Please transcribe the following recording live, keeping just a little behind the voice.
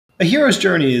A Hero's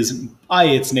Journey is, by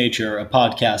its nature, a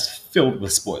podcast filled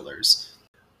with spoilers.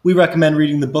 We recommend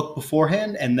reading the book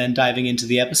beforehand and then diving into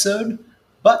the episode,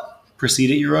 but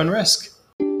proceed at your own risk.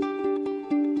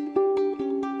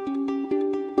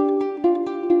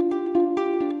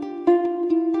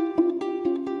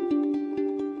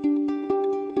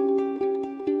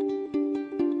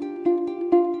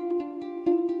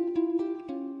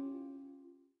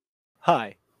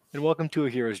 Hi, and welcome to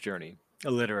A Hero's Journey, a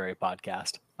literary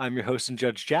podcast. I'm your host and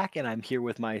Judge Jack, and I'm here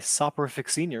with my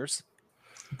soporific seniors.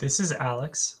 This is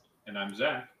Alex. And I'm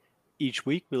Zach. Each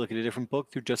week, we look at a different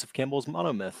book through Joseph Campbell's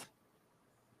monomyth.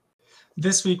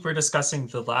 This week, we're discussing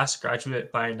The Last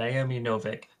Graduate by Naomi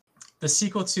Novik, the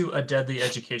sequel to A Deadly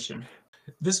Education.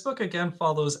 This book again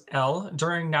follows Elle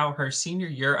during now her senior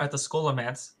year at the School of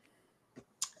Mance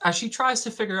as she tries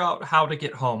to figure out how to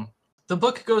get home. The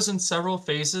book goes in several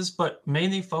phases, but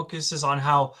mainly focuses on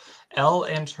how Elle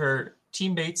and her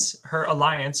teammates, her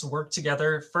alliance, work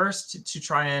together first to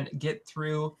try and get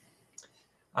through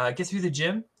the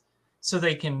gym so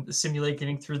they can simulate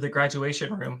getting through the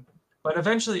graduation room, but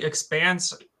eventually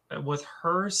expands with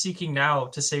her seeking now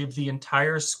to save the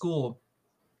entire school.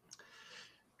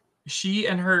 She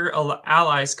and her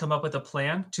allies come up with a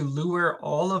plan to lure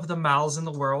all of the mouths in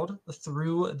the world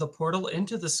through the portal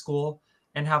into the school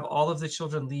and have all of the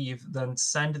children leave, then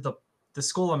send the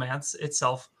School of Mance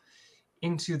itself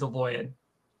into the void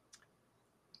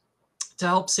to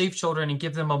help save children and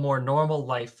give them a more normal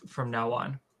life from now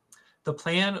on. The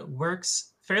plan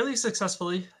works fairly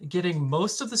successfully, getting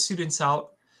most of the students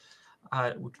out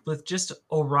with just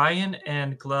Orion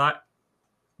and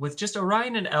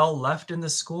Elle left in the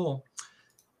school.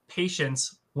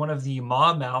 Patience, one of the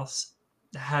maw mouths,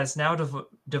 has now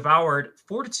devoured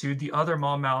Fortitude, the other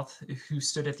maw mouth who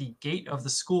stood at the gate of the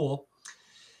school,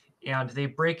 and they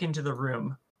break into the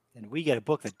room. And we get a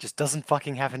book that just doesn't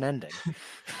fucking have an ending.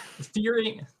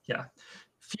 Fearing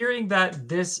that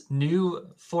this new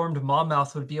formed maw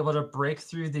mouth would be able to break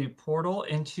through the portal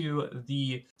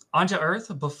onto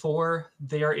Earth before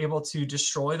they are able to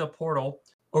destroy the portal,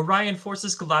 Orion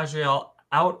forces Galadriel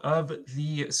out of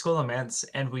the School of Mance,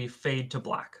 and we fade to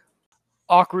black.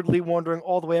 Awkwardly wandering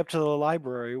all the way up to the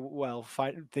library while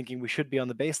thinking we should be on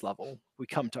the base level, we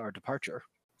come to our departure.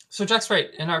 So Jack's right.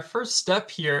 And our first step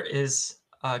here is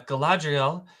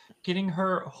Galadriel getting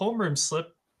her homeroom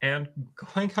slip and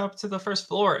going up to the first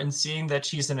floor and seeing that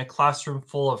she's in a classroom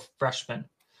full of freshmen.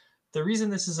 The reason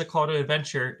this is a call to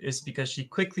adventure is because she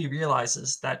quickly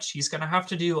realizes that she's going to have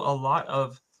to do a lot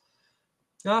of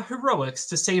heroics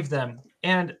to save them.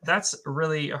 And that's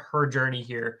really her journey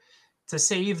here. To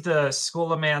save the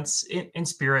School of Mance in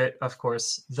spirit, of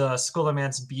course, the School of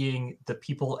Mance being the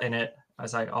people in it,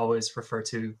 as I always refer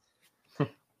to,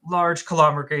 large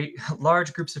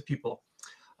groups of people.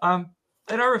 And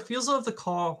our refusal of the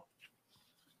call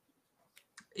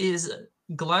is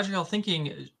Galadriel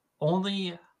thinking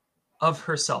only of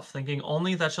herself, thinking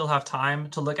only that she'll have time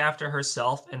to look after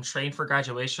herself and train for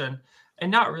graduation, and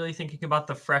not really thinking about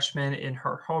the freshmen in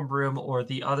her homeroom or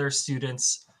the other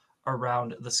students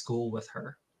around the school with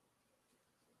her.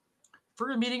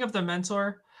 For a meeting of the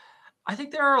mentor, I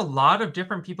think there are a lot of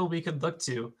different people we could look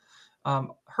to.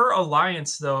 Her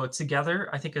alliance, though, together,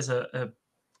 I think is a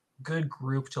good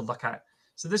group to look at.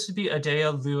 So this would be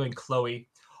Adea, Lou, and Chloe.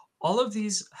 All of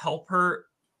these help her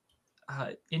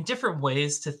in different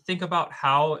ways to think about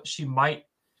how she might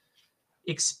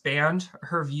expand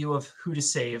her view of who to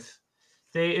save.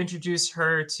 They introduce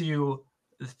her to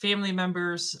family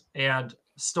members and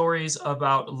stories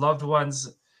about loved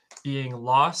ones being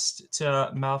lost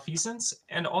to malfeasance,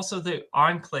 and also the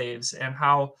enclaves and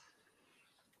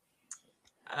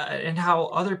how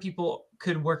other people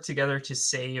could work together to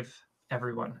save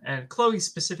everyone. And Chloe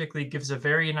specifically gives a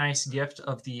very nice gift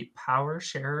of the Power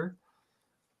Sharer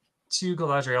to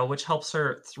Galadriel, which helps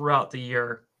her throughout the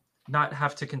year not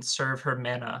have to conserve her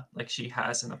mana like she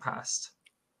has in the past.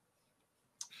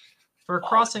 For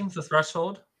crossing the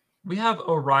threshold, we have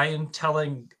Orion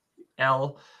telling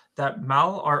Elle that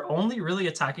Mal are only really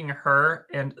attacking her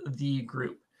and the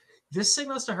group. This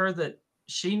signals to her that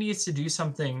she needs to do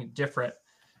something different.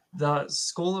 The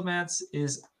School of Mance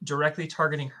is directly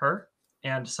targeting her,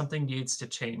 and something needs to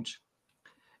change.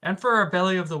 And for our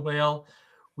Belly of the Whale,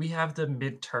 we have the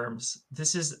midterms.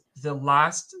 This is the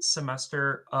last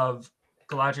semester of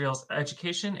Galadriel's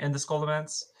education in the School of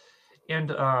Mance.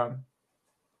 And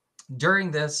during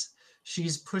this,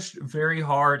 she's pushed very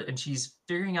hard, and she's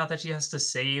figuring out that she has to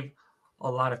save a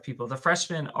lot of people. The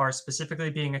freshmen are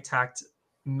specifically being attacked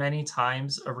many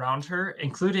times around her,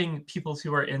 including people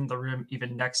who are in the room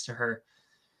even next to her.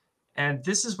 And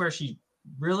this is where she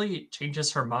really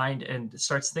changes her mind and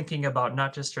starts thinking about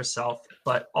not just herself,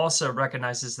 but also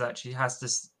recognizes that she has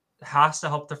to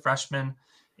help the freshmen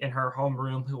in her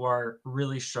homeroom who are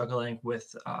really struggling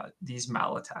with these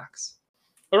mal attacks.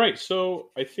 All right, so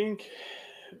I think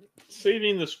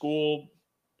saving the school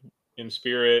in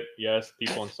spirit, yes,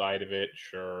 people inside of it,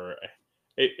 sure.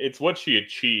 It's what she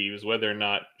achieves, whether or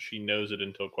not she knows it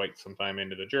until quite some time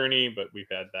into the journey, but we've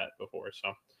had that before.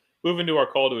 So, moving to our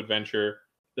call to adventure,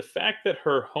 the fact that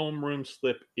her homeroom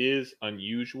slip is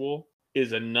unusual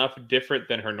is enough different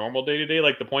than her normal day to day.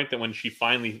 Like the point that when she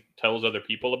finally tells other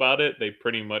people about it, they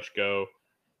pretty much go,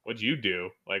 "What'd you do?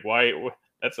 Like, why?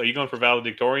 That's are you going for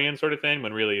valedictorian sort of thing?"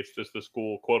 When really it's just the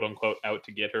school, quote unquote, out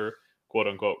to get her, quote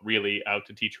unquote, really out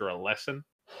to teach her a lesson.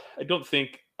 I don't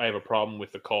think I have a problem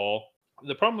with the call.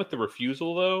 The problem with the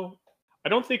refusal, though, I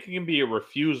don't think it can be a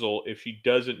refusal if she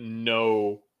doesn't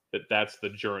know that that's the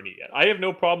journey yet. I have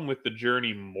no problem with the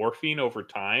journey morphing over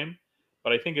time,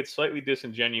 but I think it's slightly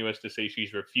disingenuous to say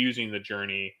she's refusing the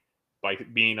journey by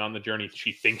being on the journey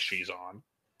she thinks she's on.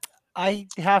 I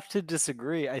have to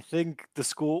disagree. I think the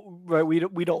school, right? We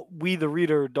the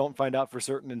reader don't find out for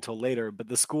certain until later. But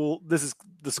this is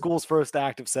the school's first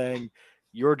act of saying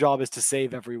your job is to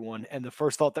save everyone, and the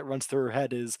first thought that runs through her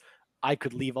head is, I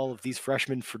could leave all of these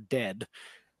freshmen for dead,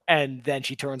 and then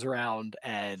she turns around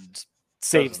and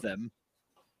saves Doesn't. them.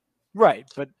 Right,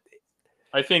 but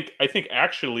I think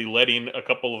actually letting a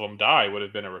couple of them die would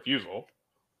have been a refusal.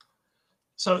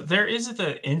 So there is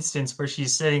the instance where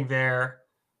she's sitting there,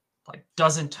 like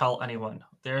doesn't tell anyone.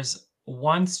 There's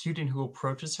one student who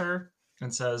approaches her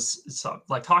and says, so,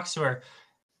 like talks to her,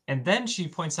 and then she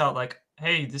points out like,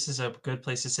 "Hey, this is a good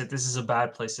place to sit. This is a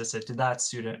bad place to sit." To that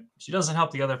student, she doesn't help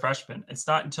the other freshmen. It's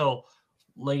not until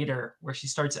later where she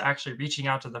starts actually reaching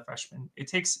out to the freshmen. It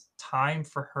takes time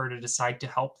for her to decide to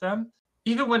help them.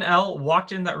 Even when Elle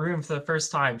walked in that room for the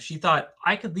first time, she thought,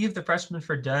 I could leave the freshmen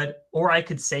for dead or I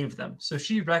could save them. So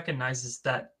she recognizes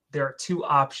that there are two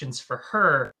options for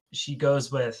her. She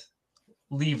goes with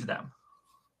leave them.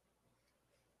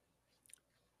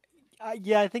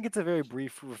 yeah, I think it's a very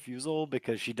brief refusal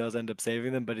because she does end up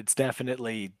saving them, but it's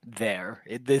definitely there.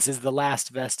 This is the last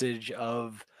vestige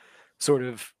of sort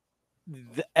of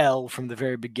the L from the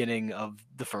very beginning of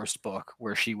the first book,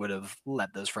 where she would have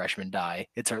let those freshmen die.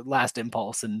 It's her last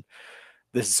impulse, and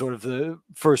this is sort of the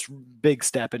first big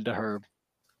step into her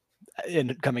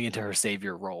in coming into her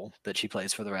savior role that she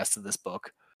plays for the rest of this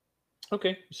book.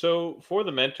 Okay, so for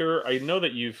the mentor, I know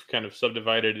that you've kind of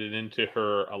subdivided it into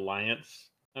her alliance,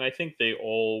 and I think they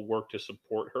all work to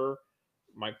support her.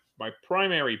 My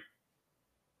primary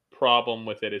problem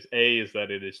with it is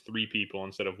that it is three people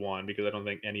instead of one because I don't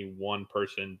think any one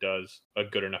person does a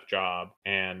good enough job.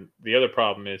 And the other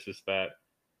problem is that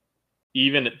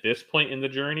even at this point in the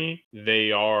journey,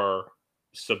 they are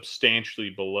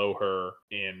substantially below her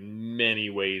in many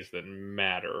ways that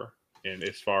matter, and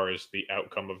as far as the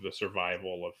outcome of the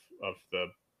survival of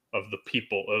the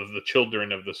people of the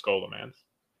children of the Skullomans.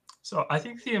 So I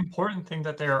think the important thing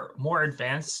that they're more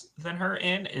advanced than her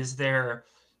in is their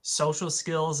social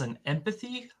skills and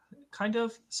empathy, kind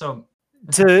of. So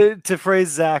To phrase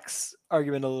Zach's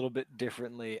argument a little bit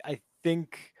differently, I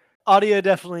think Audia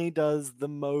definitely does the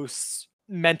most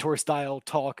mentor style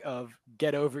talk of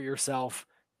get over yourself.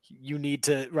 You need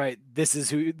to, right, this is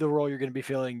who the role you're going to be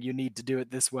filling. You need to do it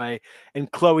this way.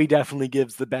 And Chloe definitely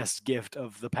gives the best gift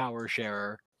of the power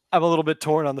sharer. I'm a little bit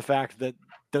torn on the fact that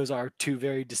those are two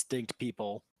very distinct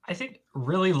people. I think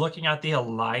really looking at the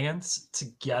alliance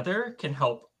together can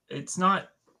help. It's not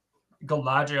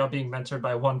Galadriel being mentored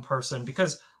by one person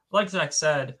because, like Zach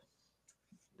said,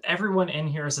 everyone in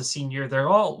here is a senior. They're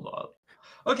all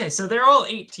okay, so they're all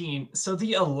 18. So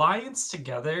the alliance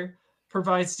together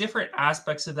provides different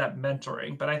aspects of that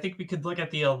mentoring, but I think we could look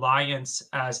at the alliance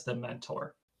as the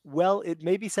mentor. Well, it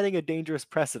may be setting a dangerous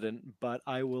precedent, but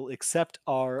I will accept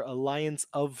our alliance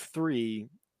of three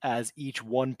as each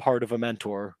one part of a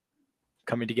mentor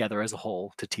coming together as a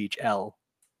whole to teach Elle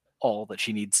all that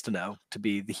she needs to know to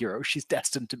be the hero she's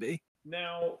destined to be.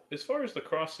 Now, as far as the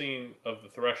crossing of the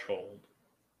threshold,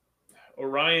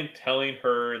 Orion telling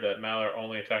her that Mal are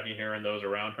only attacking her and those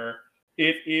around her,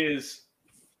 it is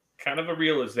kind of a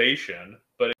realization,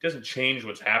 but it doesn't change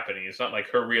what's happening. It's not like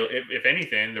her real. If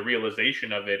anything, the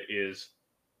realization of it is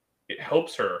it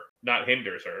helps her, not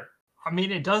hinders her. I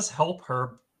mean, it does help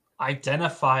her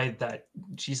identify that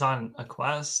she's on a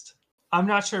quest. I'm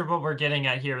not sure what we're getting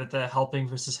at here with the helping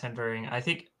versus hindering. I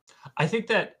think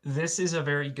that this is a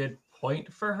very good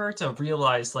point for her to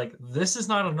realize like this is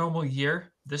not a normal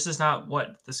year. This is not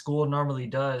what the school normally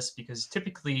does because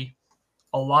typically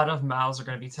a lot of mouths are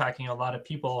going to be attacking a lot of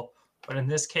people, but in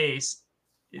this case,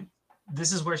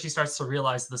 this is where she starts to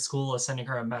realize the school is sending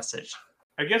her a message.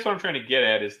 I guess what I'm trying to get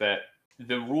at is that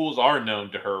the rules are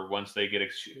known to her once they get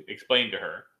explained to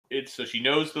her. It's so she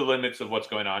knows the limits of what's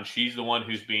going on. She's the one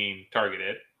who's being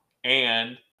targeted,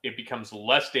 and it becomes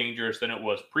less dangerous than it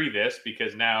was previous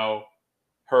because now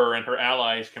her and her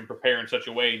allies can prepare in such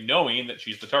a way knowing that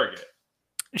she's the target.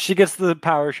 She gets the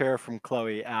power share from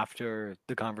Chloe after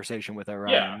the conversation with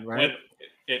Orion, Yeah, right? when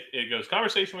it goes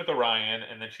conversation with Orion,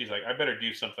 and then she's like, I better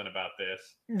do something about this.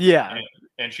 Yeah.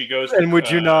 And she goes And to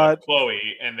would you not-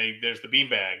 Chloe, and there's the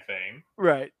beanbag thing.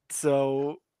 Right.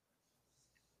 So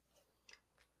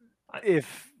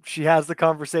if she has the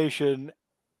conversation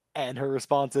and her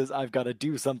response is, I've got to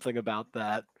do something about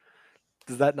that,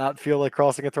 does that not feel like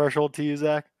crossing a threshold to you,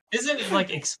 Zach? Isn't it like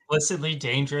explicitly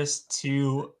dangerous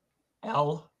to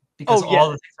Elle because Oh, yeah.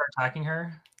 all the things are attacking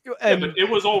her? And Yeah, but it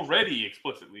was already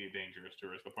explicitly dangerous to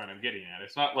her, is the point I'm getting at.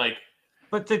 It's not like...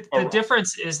 But the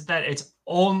difference is that it's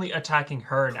only attacking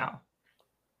her now.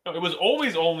 No, it was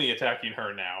always only attacking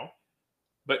her now.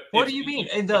 But what do you mean?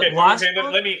 In the okay, last okay,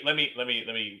 book? let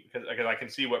me, because I can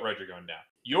see what road you're going down.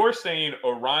 You're saying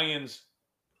Orion's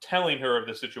telling her of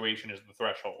the situation is the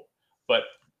threshold, but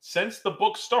since the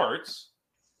book starts,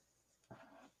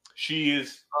 she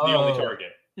is the only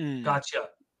target. Gotcha.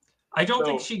 I don't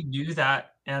think she knew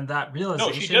that, and that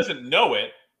realization... No, she doesn't know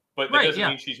it, but that doesn't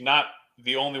mean she's not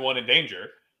the only one in danger.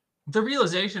 The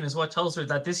realization is what tells her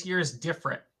that this year is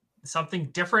different. Something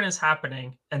different is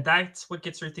happening, and that's what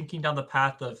gets her thinking down the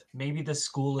path of maybe the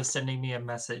school is sending me a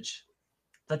message.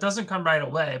 That doesn't come right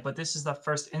away, but this is the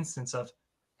first instance of,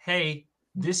 hey,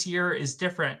 this year is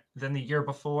different than the year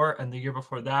before, and the year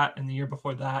before that, and the year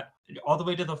before that, all the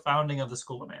way to the founding of the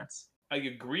School of Mance. I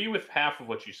agree with half of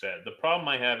what you said. The problem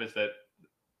I have is that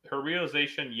her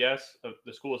realization, yes, of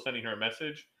the school is sending her a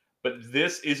message, but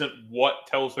this isn't what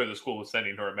tells her the school is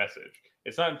sending her a message.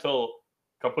 It's not until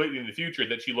completely in the future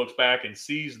that she looks back and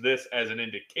sees this as an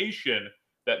indication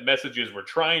that messages were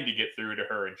trying to get through to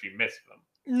her and she missed them.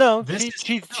 No,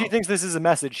 she thinks this is a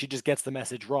message. She just gets the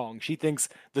message wrong. She thinks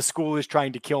the school is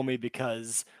trying to kill me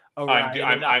because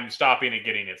I'm stopping it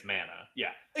getting its mana.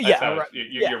 Yeah,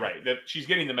 you're right. That she's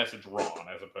getting the message wrong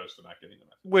as opposed to not getting the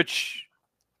message. Which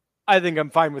I think I'm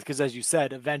fine with because, as you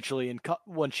said, eventually,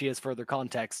 once she has further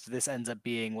context, this ends up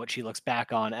being what she looks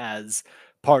back on as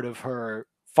part of her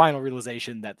final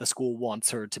realization that the school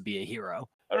wants her to be a hero.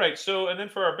 All right, so and then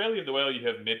for our Belly of the Whale, you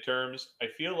have midterms. I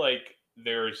feel like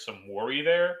there's some worry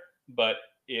there, but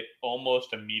it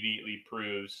almost immediately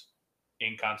proves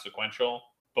inconsequential,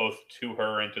 both to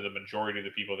her and to the majority of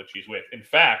the people that she's with. In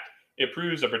fact, it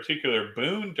proves a particular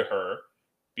boon to her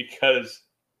because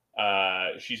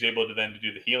she's able to then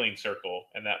do the healing circle,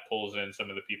 and that pulls in some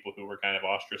of the people who were kind of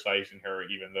ostracizing her,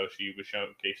 even though she was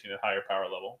showcasing a higher power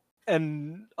level.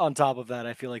 And on top of that,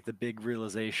 I feel like the big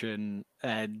realization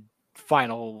and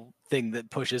final thing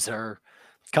that pushes her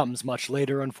comes much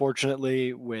later,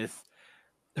 unfortunately, with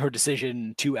her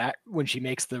decision to act when she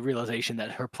makes the realization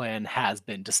that her plan has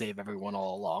been to save everyone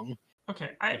all along.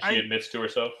 Okay, she admits to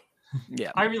herself.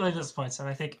 Yeah, I relay those points, and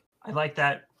I think I like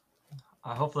that.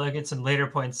 Hopefully, I get some later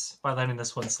points by letting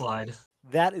this one slide.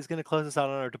 That is going to close us out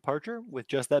on our departure with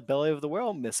just that Belly of the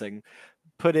Whale missing,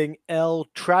 putting Elle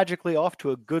tragically off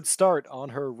to a good start on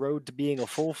her road to being a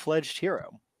full-fledged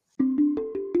hero.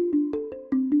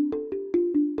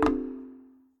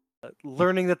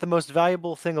 Learning that the most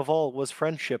valuable thing of all was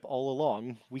friendship all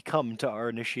along, we come to our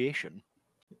initiation.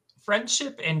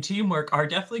 Friendship and teamwork are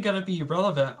definitely going to be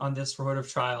relevant on this road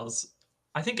of trials.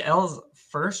 I think Elle's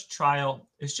first trial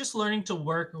is just learning to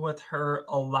work with her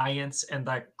alliance and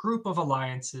that group of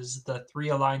alliances, the 3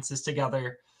 alliances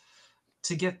together,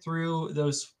 to get through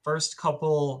those first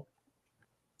couple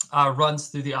runs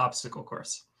through the obstacle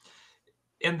course.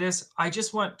 In this, I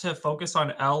just want to focus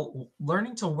on Elle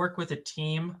learning to work with a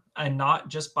team and not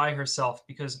just by herself,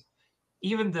 because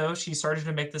even though she started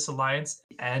to make this alliance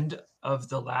at the end of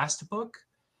the last book,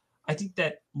 I think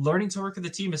that learning to work with a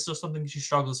team is still something she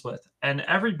struggles with. And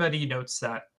everybody notes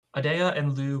that. Adea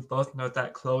and Lou both note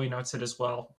that. Chloe notes it as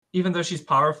well. Even though she's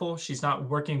powerful, she's not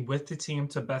working with the team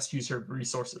to best use her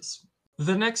resources.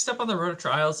 The next step on the road of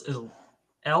trials is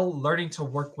Elle learning to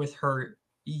work with her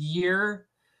year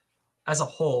as a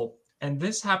whole. And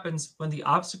this happens when the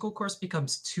obstacle course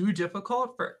becomes too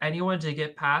difficult for anyone to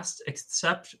get past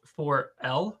except for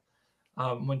Elle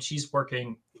when she's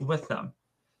working with them.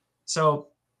 So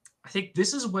I think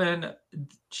this is when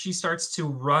she starts to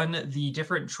run the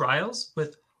different trials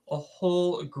with a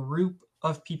whole group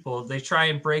of people. They try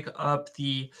and break up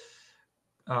the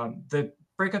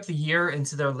year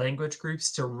into their language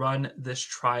groups to run this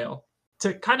trial.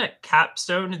 To kind of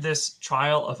capstone this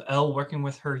trial of Elle working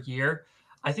with her year,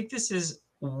 I think this is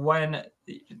when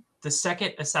the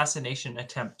second assassination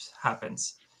attempt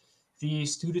happens. The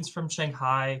students from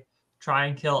Shanghai try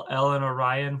and kill Elle and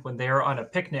Orion when they are on a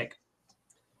picnic.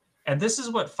 And this is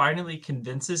what finally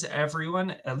convinces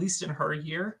everyone, at least in her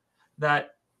year,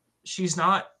 that she's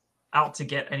not out to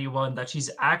get anyone, that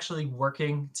she's actually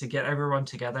working to get everyone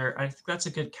together. I think that's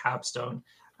a good capstone,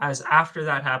 as after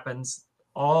that happens,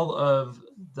 all of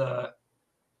the,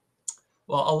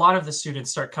 well, a lot of the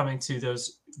students start coming to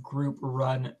those group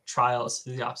run trials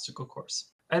through the obstacle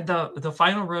course. And the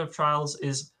final round of trials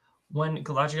is when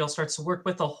Galadriel starts to work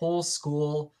with the whole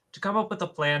school to come up with a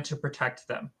plan to protect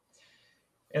them.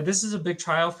 And this is a big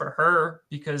trial for her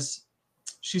because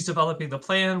she's developing the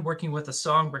plan, working with a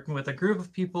song, working with a group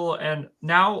of people, and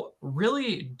now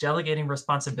really delegating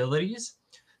responsibilities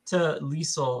to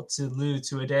Liesel, to Lou,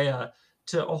 to Adea,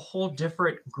 to a whole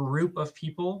different group of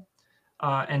people,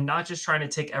 and not just trying to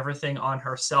take everything on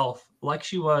herself like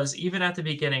she was even at the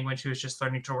beginning when she was just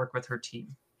learning to work with her team.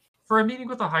 For a meeting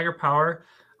with a higher power,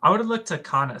 I would have looked to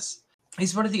Canis.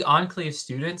 He's one of the Enclave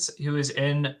students who is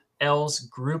in Elle's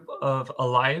group of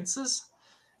alliances,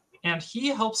 and he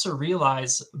helps her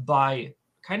realize by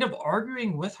kind of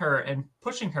arguing with her and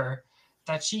pushing her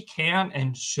that she can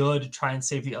and should try and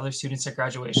save the other students at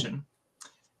graduation.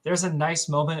 There's a nice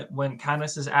moment when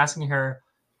Canis is asking her,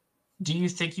 do you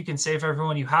think you can save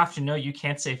everyone? You have to know you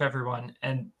can't save everyone.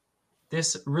 And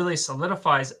this really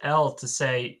solidifies Elle to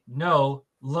say, no,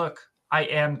 look, I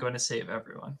am going to save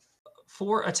everyone.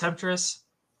 For a Temptress,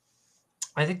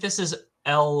 I think this is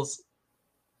Elle's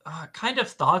kind of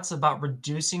thoughts about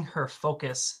reducing her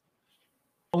focus.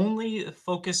 Only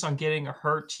focus on getting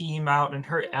her team out and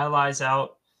her allies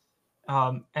out.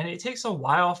 And it takes a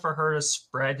while for her to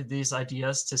spread these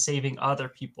ideas to saving other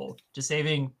people, to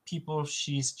saving people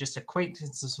she's just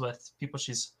acquaintances with, people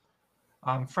she's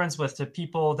friends with, to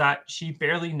people that she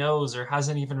barely knows or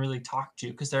hasn't even really talked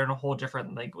to because they're in a whole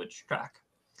different language track.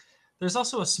 There's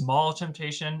also a small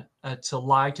temptation to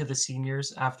lie to the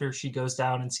seniors after she goes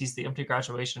down and sees the empty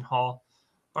graduation hall.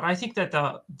 But I think that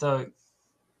the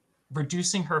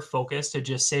reducing her focus to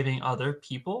just saving other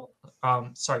people,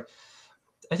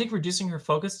 I think reducing her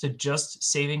focus to just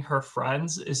saving her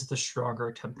friends is the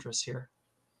stronger Temptress here.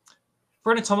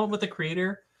 For an atonement with the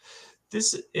Creator,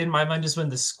 this, in my mind, is when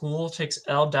the school takes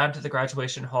Elle down to the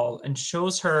graduation hall and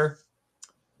shows her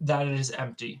that it is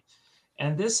empty.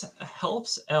 And this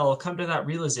helps Elle come to that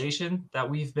realization that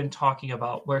we've been talking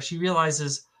about, where she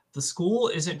realizes the school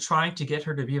isn't trying to get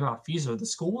her to be Malfeasor. The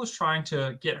school is trying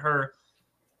to get her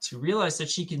to realize that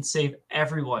she can save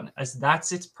everyone, as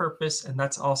that's its purpose and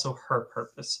that's also her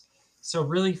purpose. So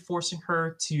really forcing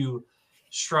her to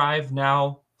strive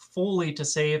now fully to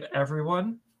save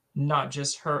everyone, not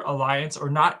just her alliance,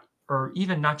 or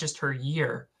even not just her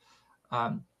year,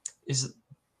 is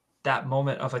that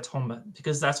moment of atonement,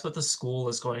 because that's what the school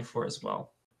is going for as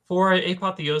well. For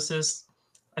Apotheosis,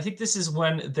 I think this is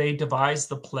when they devise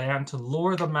the plan to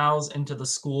lure the Mals into the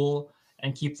school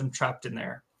and keep them trapped in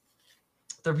there.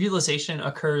 The realization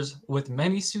occurs with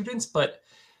many students, but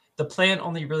the plan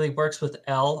only really works with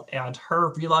Elle and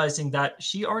her realizing that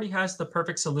she already has the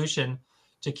perfect solution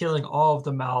to killing all of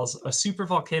the Mals, a super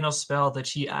volcano spell that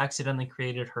she accidentally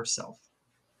created herself.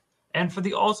 And for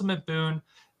the ultimate boon,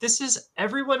 this is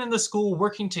everyone in the school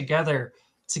working together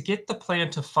to get the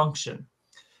plan to function.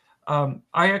 I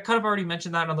kind of already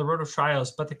mentioned that on the Road of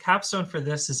Trials, but the capstone for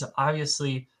this is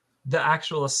obviously the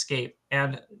actual escape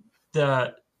and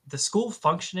the school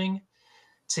functioning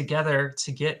together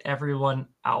to get everyone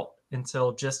out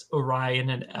until just Orion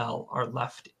and Elle are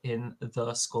left in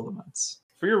the school laments.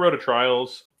 For your Road of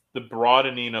Trials, the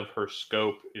broadening of her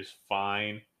scope is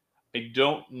fine. I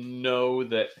don't know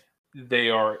that they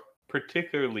are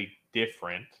particularly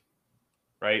different,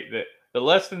 right? The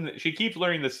lesson, she keeps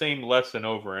learning the same lesson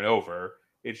over and over.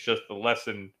 It's just the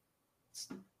lesson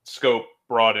scope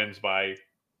broadens by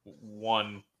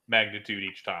one magnitude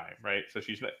each time, right? So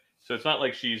it's not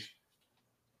like she's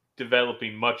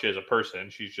developing much as a person.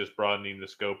 She's just broadening the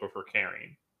scope of her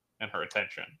caring and her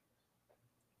attention.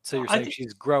 So you're saying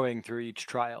she's growing through each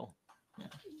trial?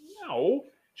 No,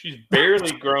 she's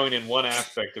barely growing in one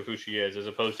aspect of who she is, as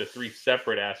opposed to three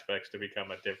separate aspects to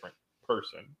become a different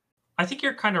person. I think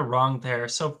you're kind of wrong there.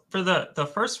 So for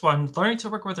the first one, learning to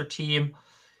work with her team,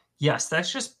 yes,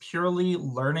 that's just purely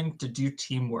learning to do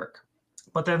teamwork.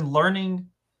 But then learning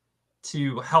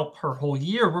to help her whole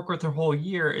year, work with her whole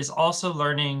year, is also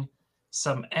learning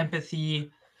some empathy,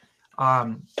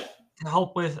 to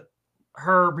help with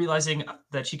her realizing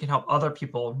that she can help other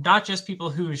people, not just people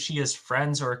who she is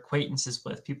friends or acquaintances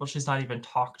with, people she's not even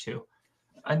talked to.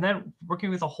 And then working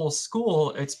with a whole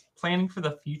school, it's planning for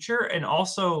the future and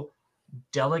also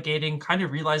delegating, kind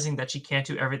of realizing that she can't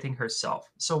do everything herself.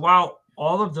 So while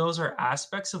all of those are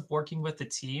aspects of working with the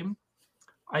team,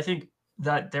 I think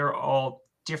that they're all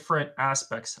different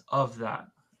aspects of that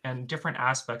and different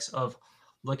aspects of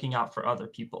looking out for other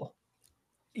people.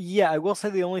 Yeah, I will say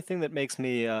the only thing that makes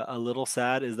me a little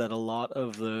sad is that a lot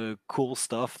of the cool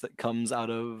stuff that comes out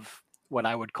of what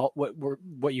I would call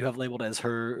what you have labeled as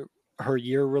her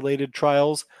year related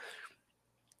trials,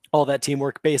 all that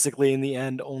teamwork basically in the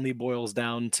end only boils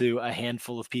down to a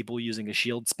handful of people using a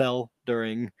shield spell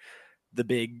during the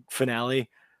big finale.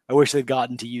 I wish they'd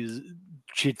gotten to use.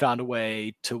 She'd found a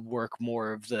way to work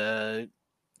more of the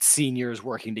seniors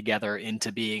working together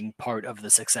into being part of the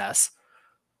success.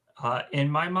 In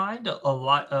my mind, a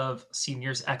lot of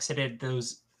seniors exited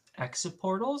those exit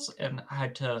portals and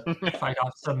had to fight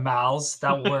off some mouths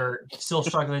that were still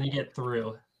struggling to get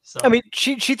through. So I mean,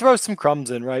 she throws some crumbs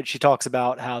in, right? She talks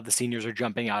about how the seniors are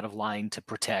jumping out of line to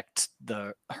protect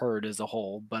the herd as a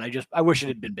whole, but I wish it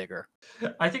had been bigger.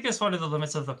 I think it's one of the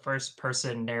limits of the first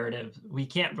person narrative. We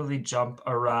can't really jump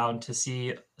around to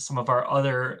see some of our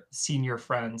other senior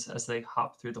friends as they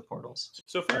hop through the portals.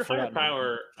 So for I your higher forgot about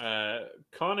power,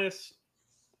 Conus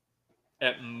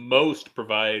at most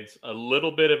provides a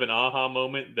little bit of an aha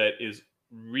moment that is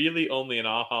really only an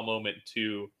aha moment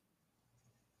to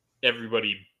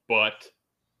everybody but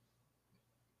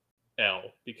Elle,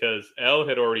 because Elle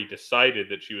had already decided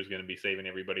that she was going to be saving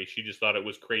everybody. She just thought it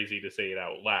was crazy to say it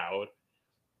out loud.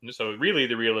 And so really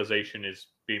the realization is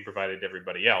being provided to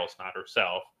everybody else, not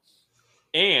herself.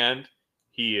 And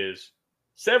he is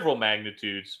several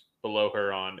magnitudes below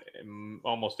her on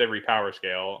almost every power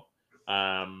scale.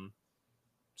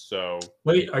 So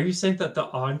Wait, are you saying that the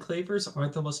Enclavers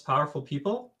aren't the most powerful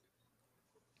people?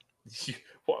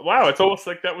 wow, it's almost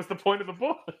like that was the point of the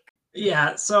book.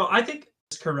 Yeah, so I think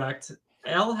it's correct.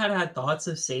 Elle had thoughts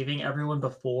of saving everyone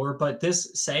before, but this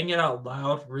saying it out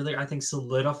loud really, I think,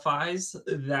 solidifies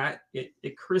that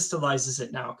it crystallizes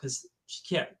it now because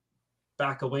she can't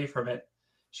back away from it.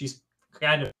 She's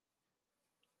kind of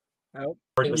Oh,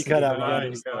 already you cut listening to out a lot of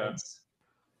again. these lines.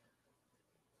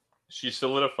 She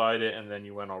solidified it, and then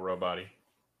you went all robot-y.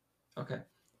 Okay.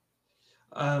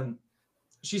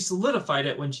 She solidified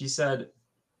it when she said,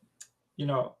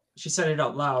 she said it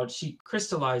out loud. She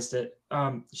crystallized it.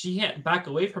 She can't back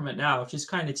away from it now. She's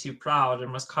kind of too proud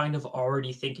and was kind of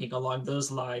already thinking along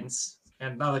those lines.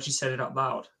 And now that she said it out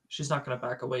loud, she's not going to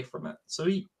back away from it. So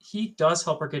he does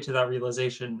help her get to that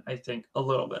realization, I think, a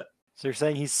little bit. So you're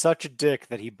saying he's such a dick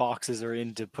that he boxes her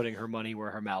into putting her money where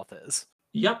her mouth is.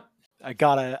 Yep. I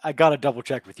gotta double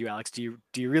check with you, Alex. Do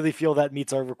you really feel that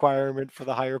meets our requirement for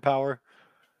the higher power?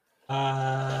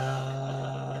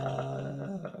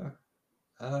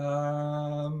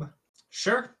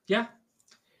 Sure. Yeah.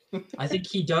 I think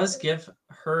he does give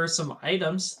her some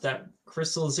items that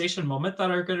crystallization moment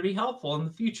that are going to be helpful in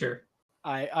the future.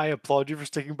 I applaud you for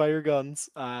sticking by your guns.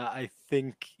 I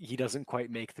think he doesn't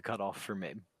quite make the cutoff for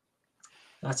me.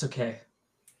 That's okay.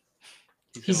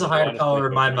 He's a gonna higher honestly power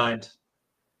in my focus. mind.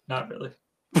 Not really.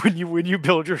 When you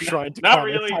build your shrine to Not Conus,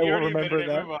 really. I You will already remember admitted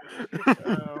it. that.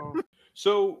 Move on.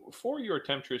 So for your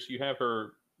temptress, you have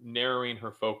her narrowing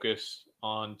her focus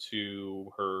onto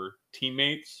her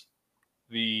teammates.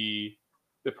 The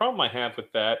problem I have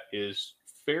with that is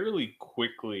fairly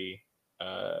quickly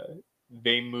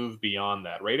they move beyond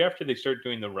that. Right after they start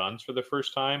doing the runs for the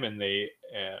first time, and they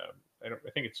I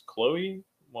think it's Chloe.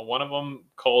 Well, one of them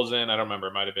calls in. I don't remember.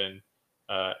 It might have been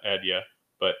Edya,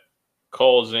 but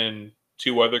calls in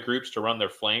two other groups to run their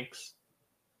flanks.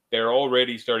 They're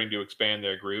already starting to expand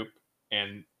their group,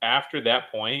 and after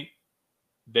that point,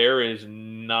 there is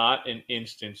not an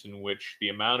instance in which the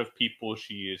amount of people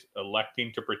she is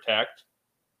electing to protect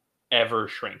ever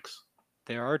shrinks.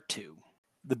 There are two.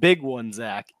 The big one,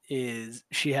 Zach, is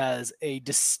she has a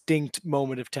distinct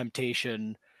moment of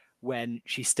temptation when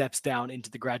she steps down into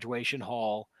the graduation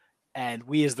hall, and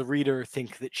we as the reader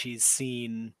think that she's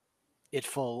seen it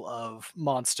full of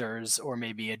monsters or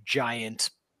maybe a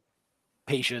giant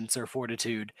patience or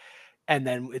fortitude, and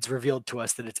then it's revealed to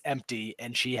us that it's empty,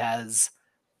 and she has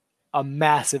a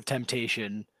massive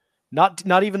temptation, not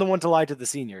even the one to lie to the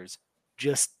seniors,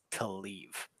 just to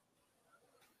leave.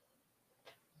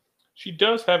 She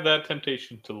does have that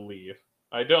temptation to leave.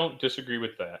 I don't disagree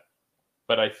with that.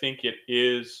 But I think it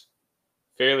is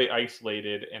fairly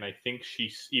isolated, and I think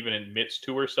she even admits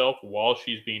to herself while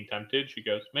she's being tempted, she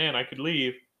goes, man, I could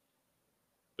leave,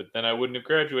 but then I wouldn't have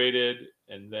graduated,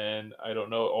 and then, I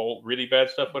don't know, all really bad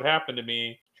stuff would happen to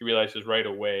me. She realizes right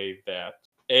away that,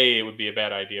 A, it would be a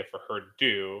bad idea for her to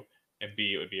do, and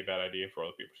B, it would be a bad idea for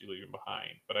all the people she's leaving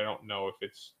behind. But I don't know if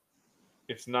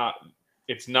it's not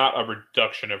a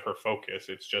reduction of her focus.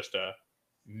 It's just a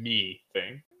me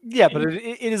thing. Yeah, but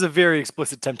it is a very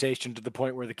explicit temptation to the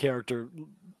point where the character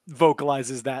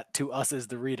vocalizes that to us as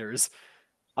the readers.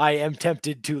 I am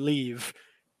tempted to leave.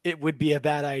 It would be a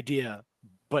bad idea,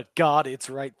 but God, it's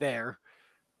right there.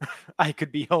 I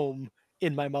could be home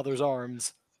in my mother's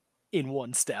arms in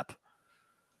one step.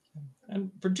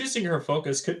 And reducing her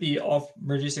focus could be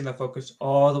reducing the focus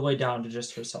all the way down to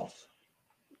just herself.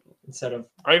 Instead of...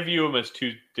 I view them as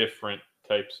two different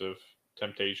types of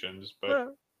temptations,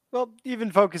 but well,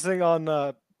 even focusing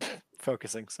on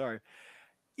sorry.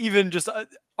 Even just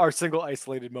our single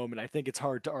isolated moment, I think it's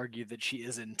hard to argue that she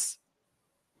isn't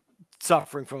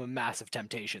suffering from a massive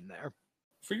temptation there.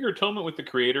 For your atonement with the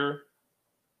creator,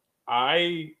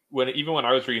 even when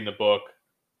I was reading the book,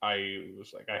 I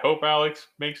was like, I hope Alex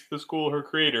makes the school her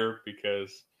creator,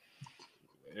 because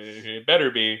it better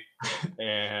be.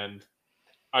 And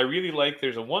I really like,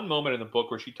 there's one moment in the book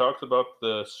where she talks about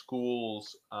the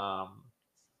school's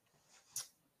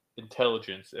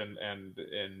intelligence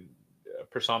and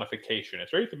personification.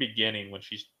 It's right at the beginning when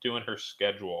she's doing her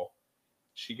schedule.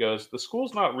 She goes, the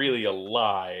school's not really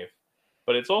alive,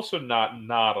 but it's also not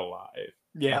alive.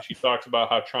 Yeah. And she talks about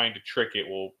how trying to trick it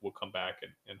will come back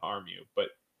and harm you. But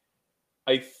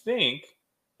I think,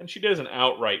 and she doesn't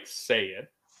outright say it,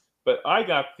 but I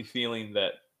got the feeling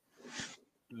that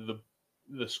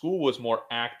the school was more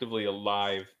actively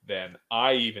alive than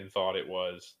I even thought it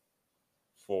was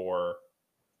for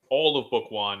all of book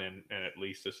one and at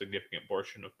least a significant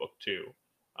portion of book two.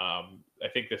 I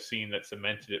think the scene that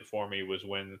cemented it for me was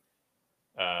when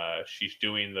she's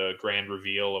doing the grand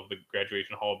reveal of the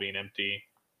graduation hall being empty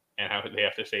and how they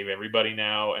have to save everybody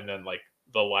now. And then like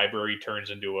the library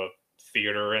turns into a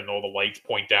theater and all the lights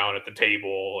point down at the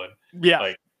table. And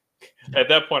like at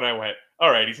that point I went, all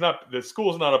right, the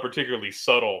school's not a particularly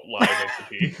subtle live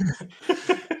entity.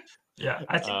 Yeah,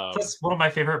 I think that's one of my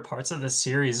favorite parts of this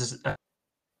series is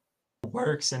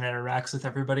works and interacts with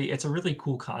everybody. It's a really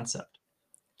cool concept.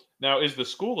 Now, is the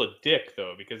school a dick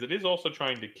though? Because it is also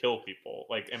trying to kill people.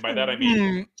 Like, and by that I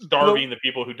mean starving the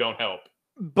people who don't help.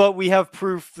 But we have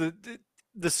proof that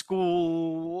the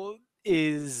school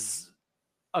is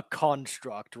a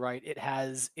construct, right? It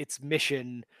has its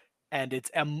mission, and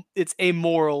it's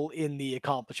amoral in the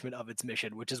accomplishment of its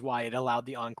mission, which is why it allowed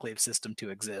the Enclave system to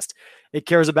exist. It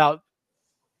cares about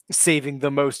saving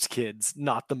the most kids,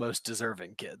 not the most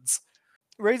deserving kids.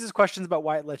 It raises questions about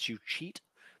why it lets you cheat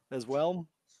as well,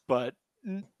 but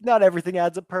not everything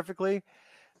adds up perfectly.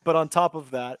 But on top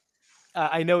of that,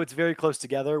 I know it's very close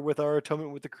together with our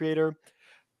atonement with the creator,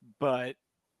 but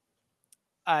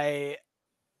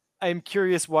I'm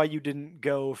curious why you didn't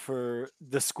go for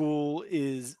the school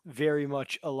is very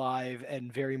much alive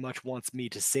and very much wants me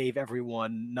to save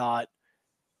everyone, not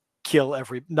kill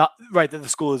not right, that the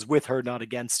school is with her, not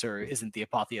against her, isn't the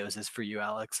apotheosis for you,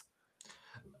 Alex.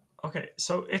 Okay,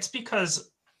 so it's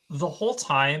because the whole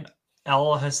time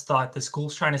Ella has thought the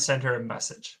school's trying to send her a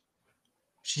message.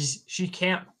 She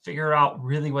can't figure out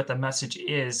really what the message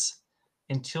is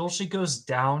until she goes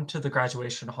down to the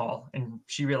graduation hall and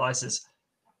she realizes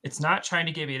it's not trying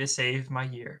to get me to save my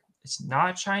year. It's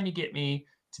not trying to get me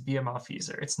to be a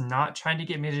Malfeaser. It's not trying to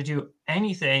get me to do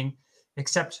anything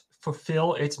except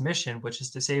fulfill its mission, which is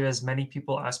to save as many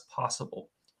people as possible.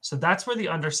 So that's where the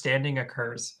understanding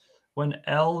occurs. When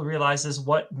Elle realizes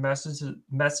what message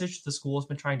the school has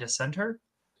been trying to send her,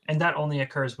 and that only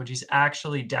occurs when she's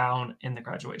actually down in the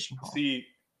graduation hall. See,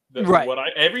 right.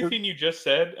 Everything you just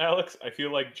said, Alex, I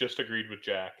feel like just agreed with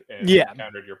Jack and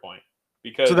countered your point.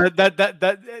 Because so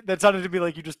that sounded to me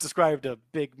like you just described a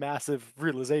big, massive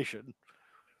realization.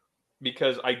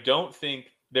 Because I don't think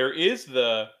there is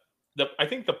I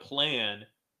think the plan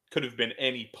could have been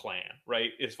any plan,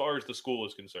 right? As far as the school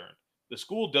is concerned. The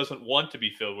school doesn't want to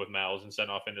be filled with mouths and sent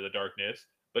off into the darkness,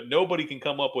 but nobody can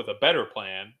come up with a better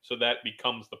plan, so that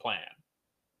becomes the plan.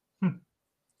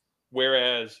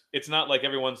 Whereas it's not like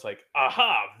everyone's like,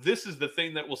 aha, this is the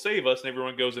thing that will save us, and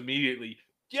everyone goes immediately,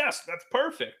 yes, that's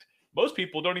perfect. Most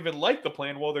people don't even like the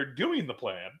plan while they're doing the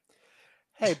plan.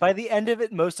 Hey, by the end of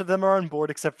it, most of them are on board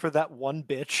except for that one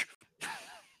bitch.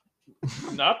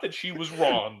 Not that she was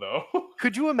wrong, though.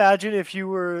 Could you imagine if you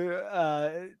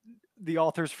were the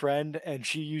author's friend and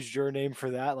she used your name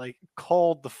for that? Like,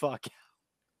 called the fuck out.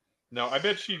 No, I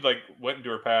bet she like went into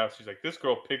her past. She's like, this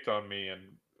girl picked on me in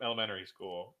elementary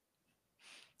school.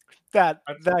 That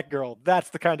girl,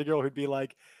 that's the kind of girl who'd be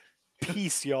like,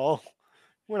 peace, y'all.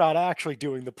 We're not actually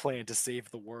doing the plan to save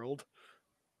the world.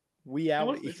 We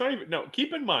No, out. it's not even. No,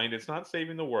 keep in mind, it's not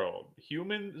saving the world.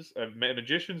 Humans,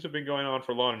 magicians have been going on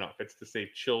for long enough. It's to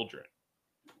save children.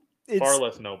 Far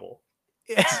less noble.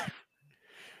 It's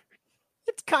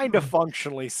kind of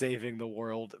functionally saving the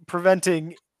world,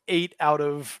 preventing 8 out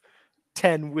of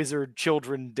 10 wizard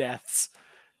children deaths.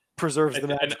 Preserves the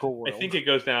magical world. I think it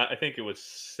goes down. I think it was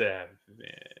 7.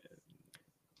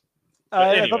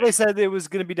 I thought they said it was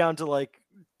going to be down to like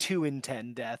 2 in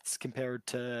 10 deaths compared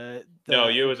to No,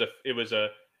 you have a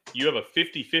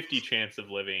 50-50 chance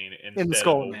of living in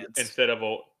the instead of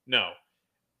a no.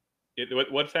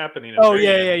 What's happening? Oh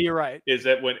yeah, you're right. Is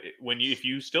that if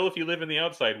you live in the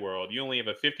outside world, you only have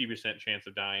a 50% chance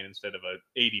of dying instead of a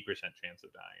 80% chance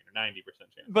of dying or 90%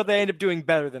 chance. But they end up doing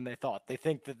better than they thought. They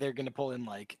think that they're going to pull in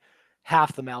like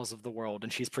half the mouths of the world,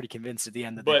 and she's pretty convinced at the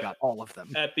end that they've got all of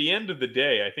them. At the end of the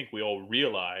day, I think we all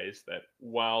realize that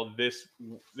while this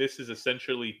is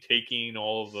essentially taking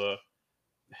all of the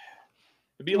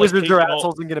Wizards are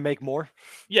assholes and going to make more.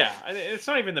 Yeah, it's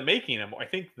not even the making them. I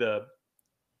think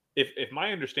if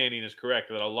my understanding is correct,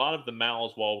 that a lot of the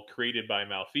mals, while created by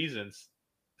malfeasance,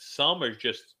 some are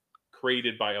just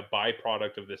created by a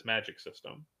byproduct of this magic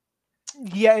system.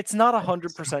 Yeah, it's not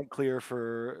 100% clear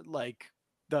for like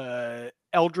the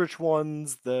Eldritch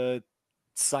ones, the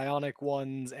psionic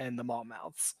ones, and the maw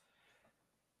mouths.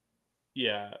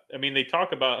 Yeah, I mean, they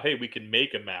talk about, hey, we can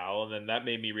make a mal, and then that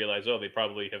made me realize, they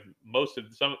probably have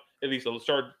at least a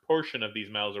large portion of these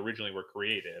mals originally were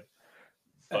created.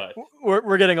 But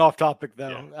we're getting off topic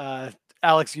though. Yeah.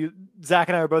 Alex, Zach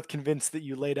and I are both convinced that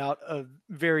you laid out a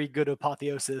very good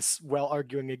apotheosis while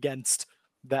arguing against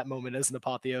that moment as an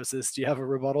apotheosis. Do you have a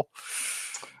rebuttal?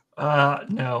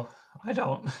 No, I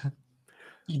don't.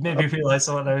 You made me realize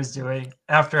what I was doing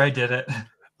after I did it.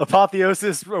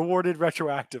 Apotheosis awarded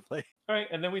retroactively. All right,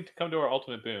 and then we come to our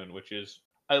ultimate boon, which is,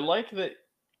 I like that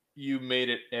you made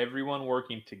it everyone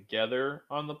working together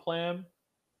on the plan,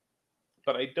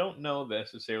 but I don't know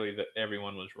necessarily that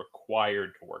everyone was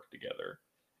required to work together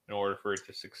in order for it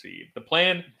to succeed. The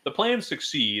plan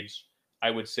succeeds,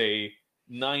 I would say,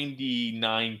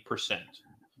 99%.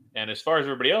 And as far as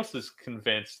everybody else is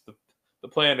convinced, the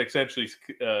plan essentially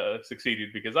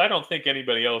succeeded, because I don't think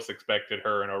anybody else expected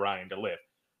her and Orion to live.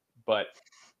 But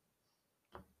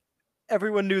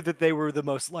everyone knew that they were the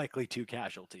most likely 2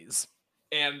 casualties.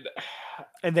 And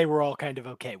they were all kind of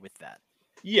okay with that.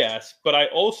 Yes, but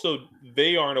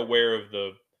they aren't aware of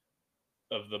the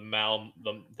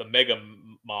mega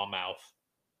maw mouth.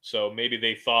 So maybe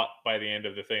they thought by the end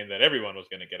of the thing that everyone was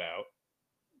going to get out.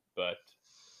 But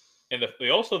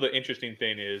the interesting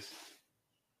thing is,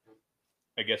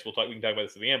 I guess we can talk about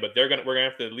this at the end, but we're gonna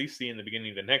have to at least see in the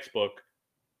beginning of the next book,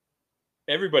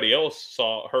 everybody else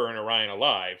saw her and Orion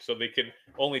alive, so they can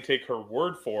only take her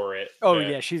word for it. Oh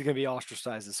yeah, she's gonna be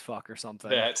ostracized as fuck or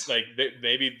something. That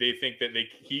maybe they think that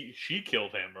she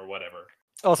killed him or whatever.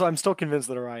 Also, I'm still convinced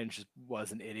that Orion just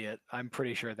was an idiot. I'm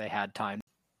pretty sure they had time.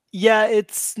 Yeah,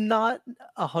 it's not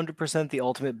 100% the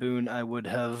ultimate boon I would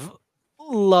have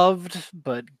loved,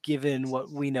 but given what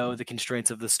we know the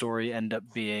constraints of the story end up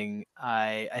being,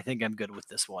 I think I'm good with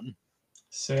this one.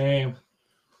 Same.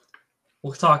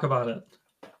 We'll talk about it.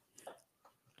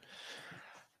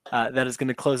 That is going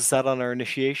to close us out on our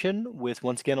initiation with,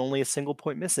 once again, only a single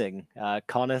point missing.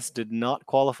 Caunus did not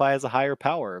qualify as a higher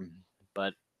power,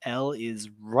 but L is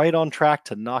right on track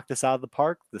to knock this out of the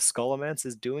park. The Scholomance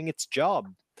is doing its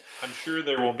job. I'm sure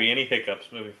there won't be any hiccups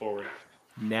moving forward.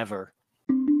 Never.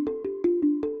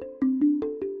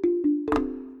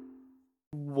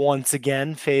 Once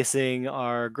again, facing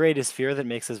our greatest fear that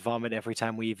makes us vomit every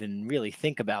time we even really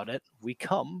think about it, we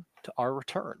come to our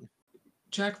return.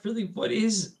 Jack, really, what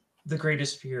is the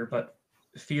greatest fear but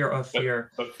fear of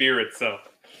fear? But fear itself.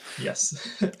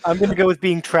 Yes. I'm going to go with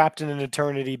being trapped in an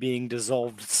eternity, being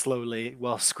dissolved slowly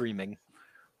while screaming.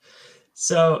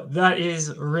 So that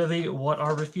is really what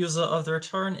our refusal of the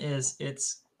return is.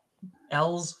 It's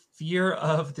L's fear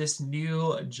of this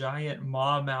new giant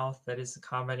maw mouth that is a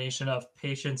combination of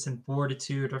patience and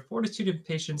fortitude, or fortitude and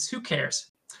patience, who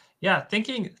cares? Yeah,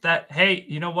 thinking that, hey,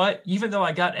 you know what? Even though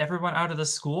I got everyone out of the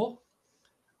school,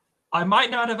 I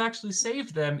might not have actually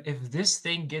saved them if this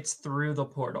thing gets through the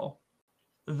portal.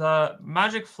 The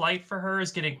magic flight for her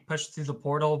is getting pushed through the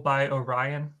portal by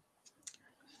Orion.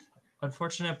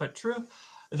 Unfortunate, but true.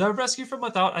 The rescue from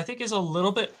without, I think, is a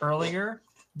little bit earlier.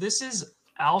 This is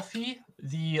Alfie,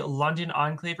 the London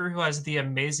Enclaver, who has the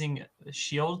amazing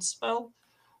shield spell,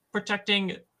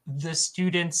 protecting the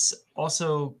students,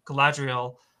 also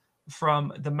Galadriel,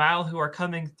 from the Mal who are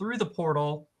coming through the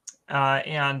portal,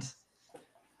 and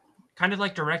kind of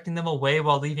like directing them away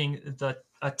while leaving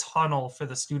a tunnel for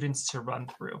the students to run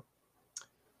through.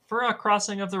 for a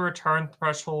crossing of the return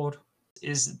threshold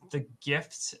is the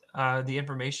gift, the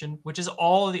information, which is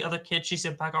all the other kids she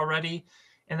sent back already.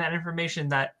 And that information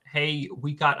that, hey,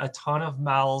 we got a ton of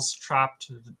Mals trapped,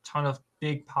 a ton of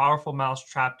big, powerful Mals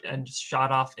trapped and shot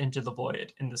off into the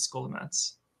void in the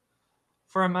Skullamates.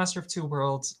 For a Master of Two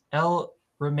Worlds, Elle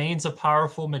remains a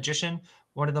powerful magician,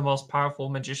 one of the most powerful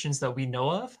magicians that we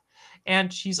know of.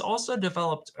 And she's also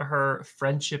developed her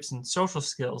friendships and social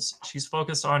skills. She's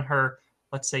focused on her,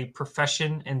 let's say,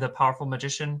 profession in the powerful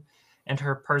magician and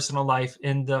her personal life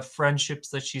in the friendships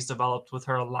that she's developed with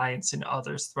her alliance and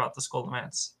others throughout the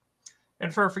Skullamates.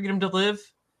 And for her freedom to live,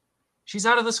 she's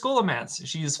out of the Skullamates.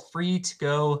 She is free to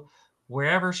go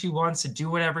wherever she wants, to do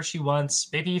whatever she wants,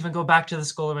 maybe even go back to the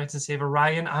Skullamates and save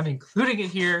Orion. I'm including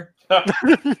it here.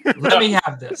 Let me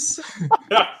have this.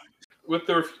 With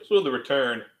the refusal of the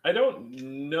return, I don't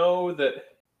know that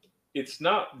it's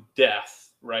not death,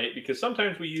 right? Because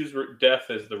sometimes we use death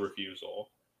as the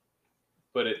refusal,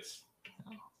 but it's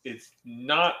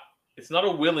not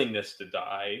a willingness to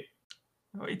die.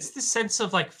 It's the sense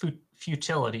of like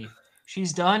futility.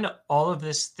 She's done all of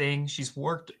this thing. She's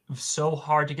worked so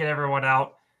hard to get everyone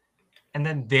out. And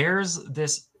then there's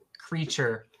this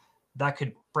creature that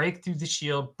could break through the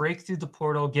shield, break through the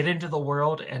portal, get into the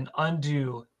world, and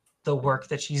undo the work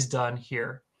that she's done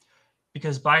here.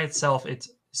 Because by itself,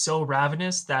 it's so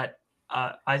ravenous that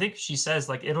I think she says,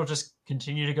 like, it'll just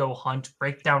continue to go hunt,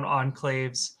 break down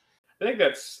enclaves. I think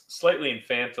that's slightly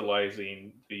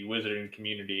infantilizing the wizarding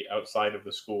community outside of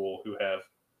the school who have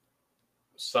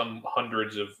some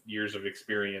hundreds of years of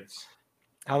experience.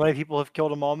 How many people have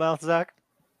killed a Maulmouth, Zach?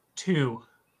 2.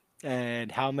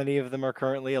 And how many of them are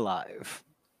currently alive?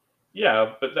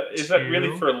 Yeah, but is that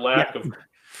really for lack of...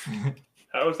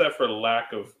 How is that for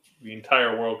lack of the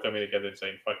entire world coming together and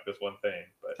saying, fuck this one thing?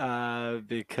 But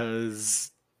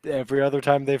because every other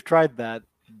time they've tried that,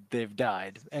 they've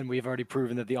died. And we've already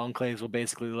proven that the Enclaves will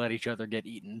basically let each other get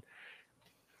eaten.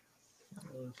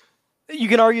 You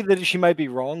can argue that she might be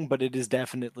wrong, but it is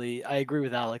definitely, I agree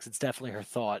with Alex, it's definitely her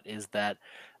thought, is that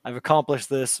I've accomplished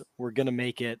this, we're going to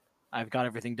make it, I've got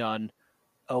everything done.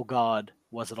 Oh God,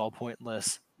 was it all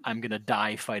pointless? I'm going to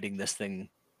die fighting this thing.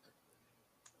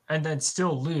 And then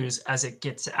still lose as it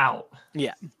gets out.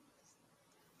 Yeah.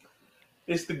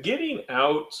 Is the getting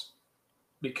out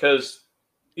because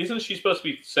isn't she supposed to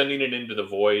be sending it into the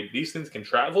void? These things can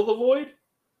travel the void?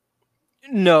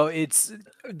 No, it's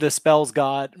the spell's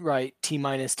got right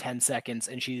T-minus 10 seconds,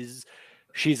 and she's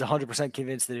 100%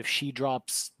 convinced that if she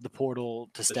drops the portal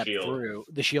to step through,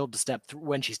 the shield to step through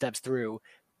when she steps through,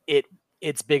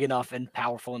 it's big enough and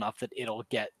powerful enough that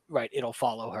it'll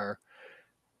follow her.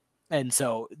 And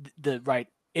so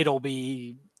it'll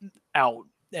be out.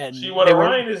 And see what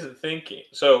Orion isn't thinking.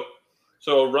 So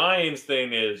Orion's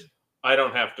thing is, I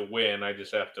don't have to win, I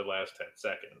just have to last 10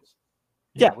 seconds.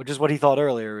 Yeah, which is what he thought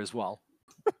earlier as well.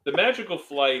 The magical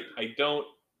flight, I don't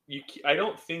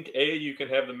think you can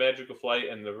have the magical flight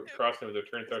and the crossing of the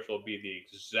return threshold be the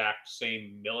exact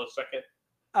same millisecond.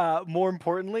 More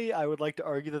importantly, I would like to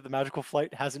argue that the magical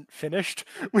flight hasn't finished.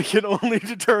 We can only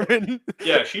determine.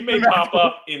 Yeah, she may pop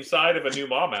up inside of a new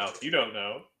Maulmouth. You don't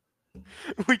know.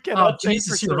 We cannot. Oh,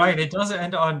 Jesus, you're right. It doesn't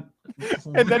end on.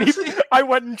 And then I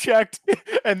went and checked,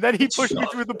 and then he pushed me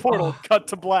through the portal. Cut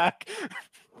to black.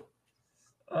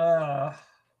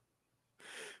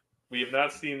 We have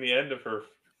not seen the end of her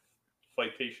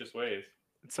flirtatious ways.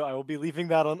 So I will be leaving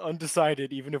that on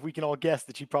undecided, even if we can all guess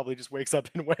that she probably just wakes up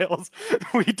in Wales.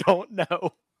 We don't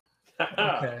know.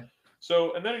 Okay.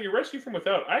 So, and then your rescue from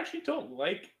without. I actually don't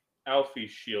like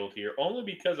Alfie's shield here, only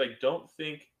because I don't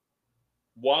think,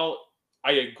 while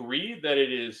I agree that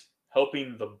it is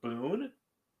helping the boon,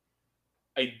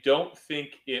 I don't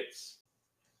think it's...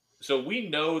 So we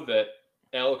know that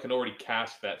Elle can already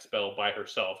cast that spell by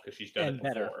herself because she's done it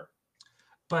before.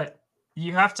 But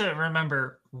you have to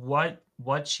remember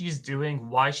what she's doing,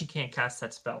 why she can't cast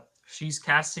that spell. She's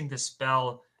casting the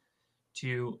spell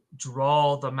to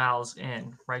draw the Mals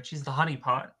in, right? She's the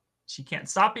honeypot. She can't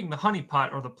stop being the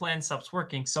honeypot or the plan stops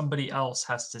working. Somebody else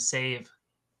has to save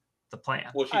the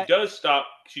plan. Well,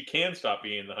 she can stop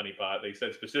being the honeypot. They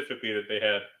said specifically that they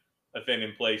had a thing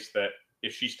in place that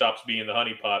if she stops being the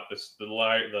honeypot, the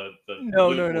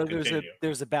loop will continue.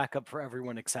 There's a backup for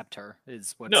everyone except her.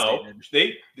 Is what's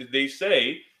stated. They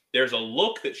say there's a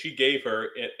look that she gave her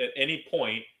at any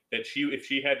point that if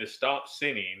she had to stop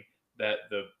singing, that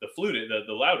the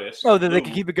loudest. Oh, that they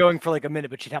could keep it going for like a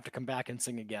minute, but she'd have to come back and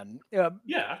sing again.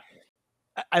 Yeah.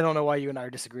 I don't know why you and I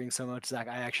are disagreeing so much, Zach.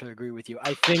 I actually agree with you.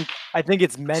 I think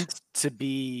it's meant to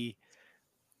be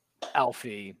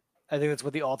Alfie. I think that's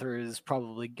what the author is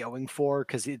probably going for,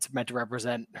 because it's meant to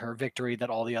represent her victory that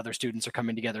all the other students are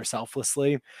coming together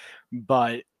selflessly.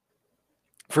 But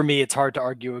for me, it's hard to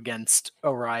argue against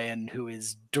Orion, who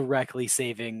is directly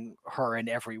saving her and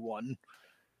everyone.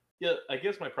 Yeah, I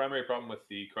guess my primary problem with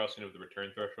the crossing of the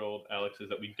return threshold, Alex, is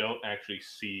that we don't actually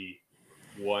see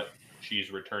what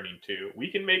she's returning to.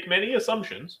 We can make many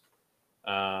assumptions,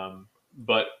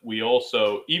 but we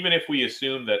also, even if we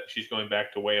assume that she's going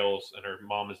back to Wales and her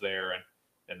mom is there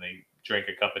and they drink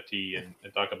a cup of tea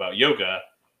and talk about yoga,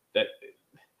 that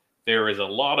there is a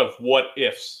lot of what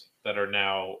ifs that are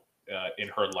now in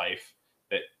her life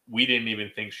that we didn't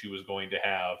even think she was going to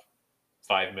have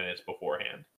 5 minutes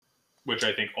beforehand, which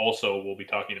I think also we'll be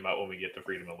talking about when we get to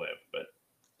Freedom to Live. But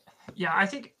yeah, I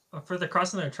think for the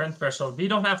crossing the return threshold, we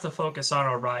don't have to focus on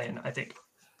Orion.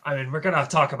 I mean, we're gonna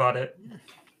talk about it,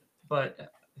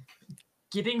 but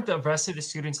getting the rest of the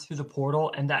students through the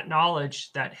portal and that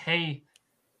knowledge that, hey,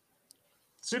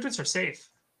 students are safe,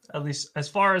 at least as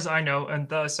far as I know. And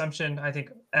the assumption I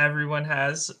think everyone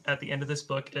has at the end of this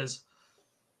book is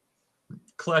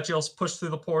Colegial's pushed through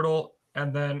the portal,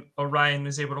 and then Orion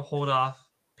is able to hold off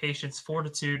Patient's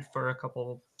fortitude for a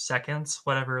couple seconds,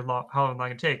 however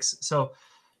long it takes. So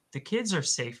the kids are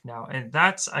safe now, and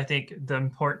that's, I think, the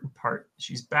important part.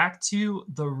 She's back to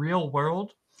the real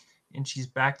world, and she's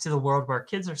back to the world where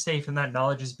kids are safe, and that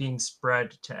knowledge is being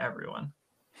spread to everyone.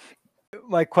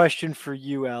 My question for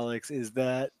you, Alex, is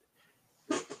that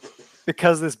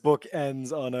because this book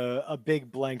ends on a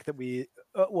big blank that we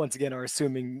once again are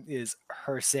assuming is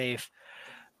her safe,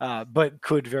 but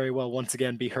could very well once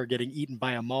again be her getting eaten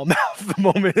by a mallmouth the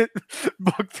moment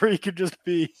book 3 could just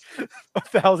be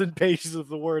 1,000 pages of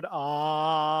the word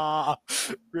 "ah"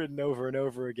 written over and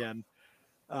over again.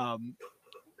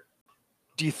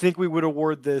 Do you think we would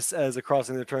award this as a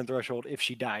crossing the return threshold if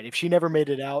she died? If she never made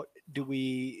it out, do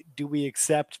we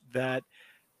accept that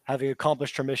having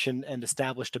accomplished her mission and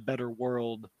established a better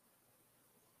world,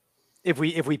 if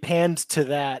we panned to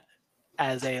that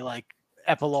as a like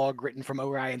epilogue written from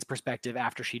Orion's perspective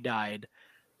after she died,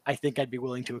 I think I'd be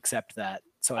willing to accept that.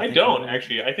 So I don't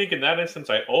actually. I think in that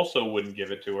instance, I also wouldn't give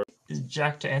it to her.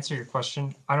 Jack, to answer your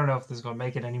question, I don't know if this is going to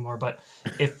make it anymore, but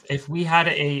if we had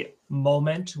a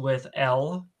moment with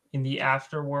Elle in the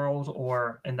afterworld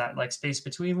or in that like space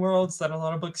between worlds that a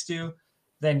lot of books do,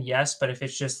 then yes. But if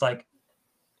it's just like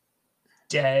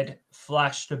dead,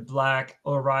 flash to black,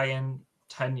 Orion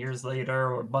 10 years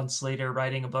later or months later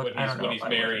writing a book, I don't know. When he's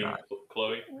marrying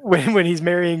Chloe. When he's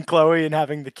marrying Chloe and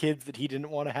having the kids that he didn't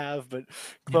want to have, but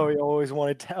Chloe always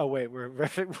wanted to. Oh wait, we're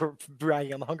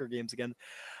bragging on the Hunger Games again.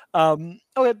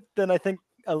 Okay, then I think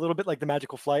a little bit like the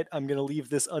Magical Flight, I'm going to leave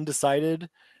this undecided.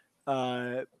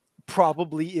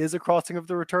 Probably is a crossing of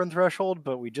the return threshold,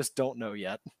 but we just don't know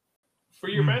yet. For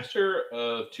your Master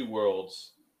of Two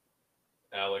Worlds,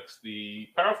 Alex, the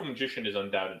powerful magician is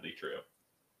undoubtedly true.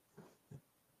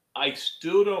 I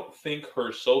still don't think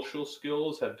her social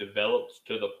skills have developed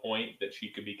to the point that she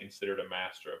could be considered a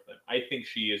master of them. I think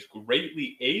she is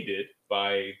greatly aided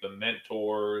by the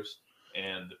mentors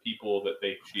and the people that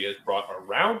she has brought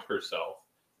around herself.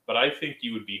 But I think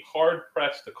you would be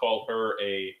hard-pressed to call her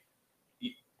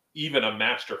even a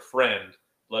master friend,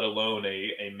 let alone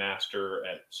a master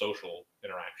at social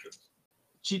interactions.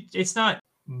 It's not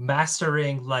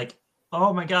mastering like,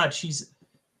 oh my God, she's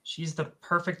the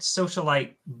perfect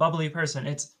socialite, bubbly person.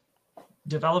 It's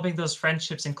developing those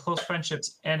friendships and close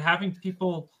friendships and having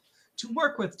people to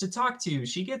work with, to talk to.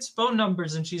 She gets phone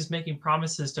numbers and she's making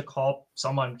promises to call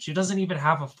someone. She doesn't even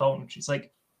have a phone. She's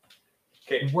like,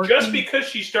 okay, just because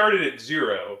she started at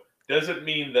 0 doesn't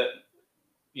mean that,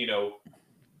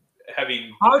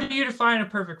 having... How do you define a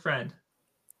perfect friend?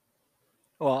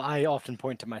 Well, I often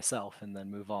point to myself and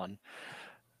then move on.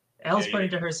 Elle's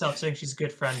pointing to herself, saying she's a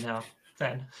good friend now.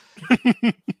 Then I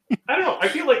don't know. I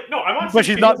feel like I'm not. But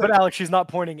she's not. But Alex, she's not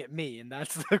pointing at me, and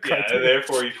that's the criteria. Yeah.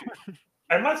 Therefore,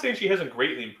 I'm not saying she hasn't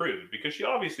greatly improved because she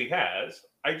obviously has.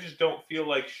 I just don't feel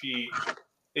like she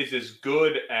is as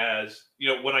good as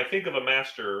When I think of a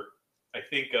master, I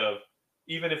think of,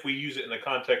 even if we use it in the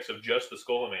context of just the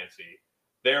Scolomancy,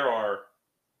 there are,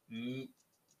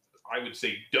 I would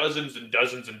say, dozens and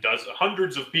dozens and dozens,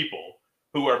 hundreds of people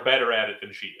who are better at it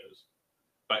than she is.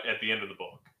 But at the end of the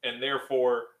book. And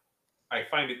therefore, I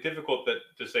find it difficult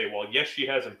to say, well, yes, she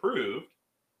has improved.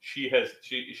 She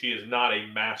is not a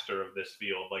master of this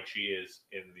field like she is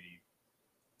in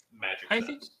the magic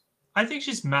sense. I think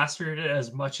she's mastered it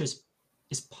as much as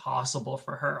is possible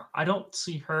for her. I don't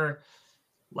see her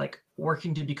like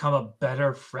working to become a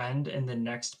better friend in the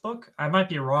next book. I might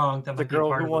be wrong. That The might be a girl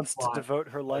part who of the wants to plot. devote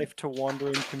her life to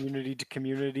wandering community to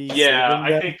community. Yeah,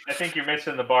 saving them. I think you're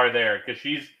missing the bar there because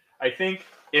I think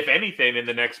if anything in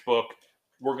the next book,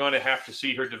 we're going to have to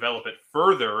see her develop it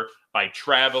further by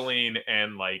traveling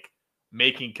and like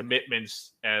making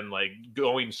commitments and like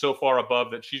going so far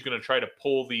above that she's going to try to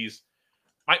pull these.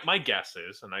 My guess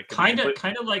is, and I could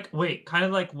kind of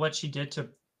like what she did to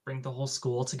bring the whole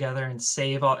school together and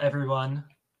save everyone.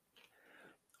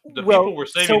 The people were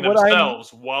saving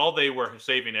themselves while they were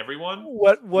saving everyone.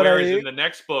 Whereas in the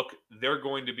next book, they're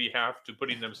going to have to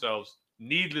putting themselves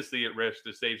needlessly at risk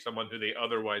to save someone who they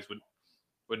otherwise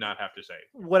would not have to save.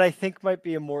 What I think might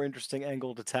be a more interesting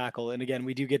angle to tackle, and again,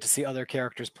 we do get to see other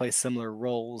characters play similar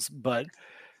roles, but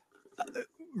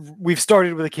we've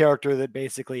started with a character that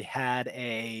basically had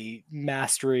a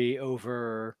mastery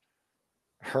over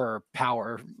her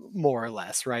power, more or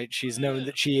less, right? She's known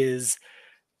that she is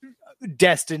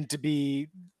destined to be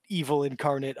evil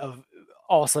incarnate of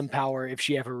awesome power if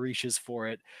she ever reaches for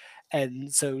it.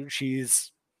 And so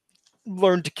she's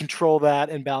learned to control that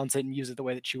and balance it and use it the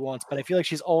way that she wants. But I feel like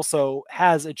she's also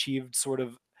has achieved sort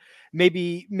of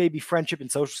maybe friendship and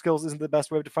social skills isn't the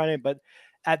best way of defining it, but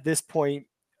at this point,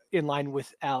 in line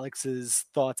with Alex's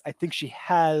thoughts, I think she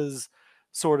has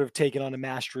sort of taken on a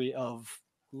mastery of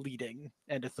leading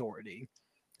and authority,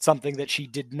 something that she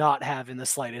did not have in the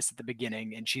slightest at the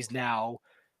beginning, and she's now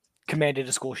commanded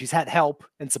a school. She's had help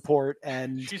and support,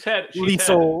 and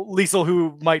Liesel,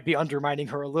 who might be undermining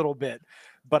her a little bit,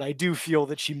 but I do feel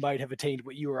that she might have attained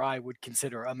what you or I would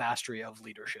consider a mastery of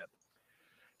leadership.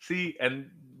 See, and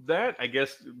that, I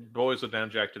guess, boils it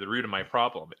down, Jack, to the root of my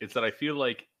problem. It's that I feel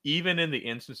like even in the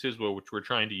instances which we're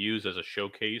trying to use as a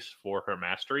showcase for her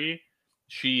mastery,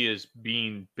 she is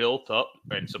being built up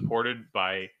and supported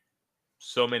by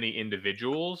so many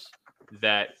individuals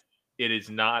that it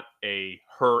is not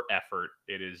her effort.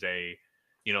 It is I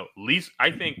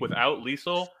think without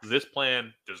Liesel, this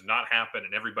plan does not happen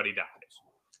and everybody dies.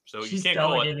 So she's you can't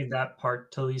delegating that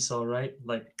part to Liesel, right?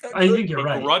 Like, I think you're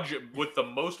right. With the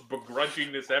most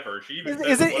begrudgingness ever. She even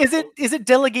is it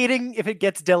delegating if it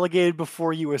gets delegated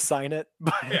before you assign it?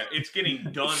 Yeah, it's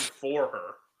getting done for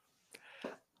her.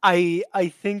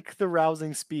 I think the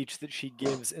rousing speech that she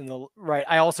gives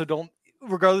I also don't,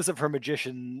 regardless of her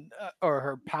magician or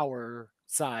her power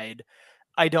side,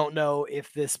 I don't know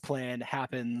if this plan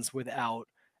happens without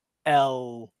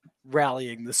Elle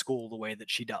rallying the school the way that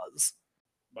she does.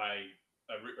 By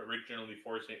originally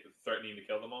threatening to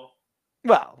kill them all?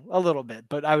 Well, a little bit,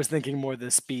 but I was thinking more the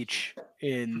speech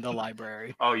in the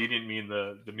library. Oh, you didn't mean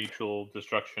the mutual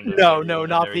destruction? No,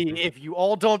 not the if you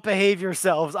all don't behave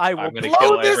yourselves, I will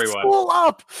blow this school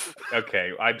up.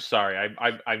 Okay, I'm sorry.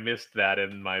 I missed that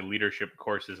in my leadership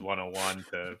courses 101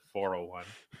 to 401.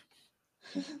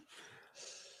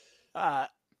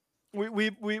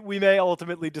 We may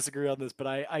ultimately disagree on this, but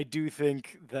I do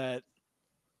think that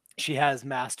she has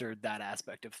mastered that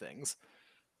aspect of things.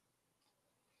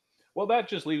 Well, that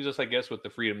just leaves us, I guess, with the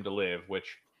freedom to live,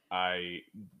 which I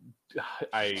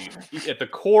at the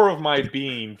core of my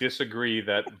being disagree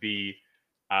that the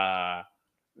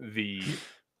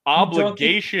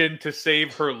obligation to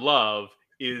save her love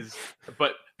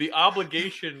but the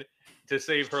obligation to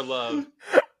save her love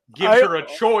gives her a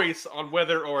choice on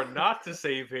whether or not to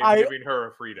save him, giving her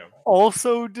a freedom.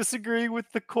 Also disagree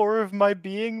with the core of my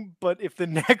being, but if the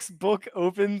next book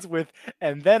opens with,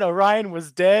 and then Orion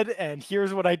was dead, and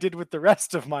here's what I did with the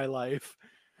rest of my life,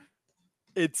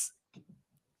 it's...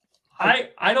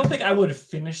 I don't think I would have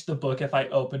finished the book if I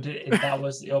opened it and that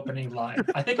was the opening line.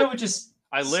 I think I would just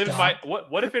stop.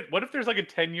 What if there's like a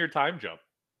 10-year time jump?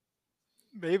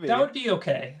 Maybe. That would be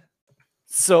okay.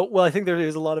 So, well, I think there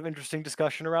is a lot of interesting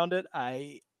discussion around it.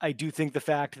 I do think the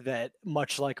fact that,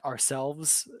 much like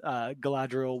ourselves,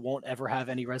 Galadriel won't ever have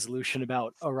any resolution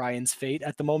about Orion's fate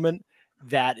at the moment.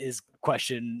 That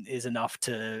question is enough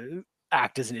to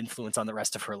act as an influence on the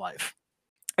rest of her life.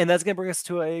 And that's going to bring us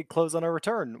to a close on our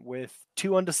return with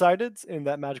 2 undecideds in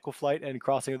that magical flight and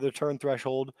crossing of the return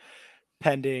threshold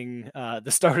pending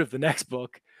the start of the next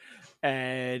book.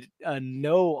 And a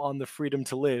no on the freedom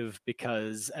to live,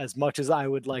 because as much as I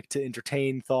would like to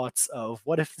entertain thoughts of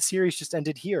what if the series just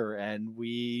ended here and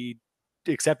we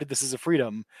accepted this as a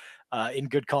freedom, in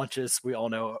good conscience, we all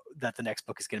know that the next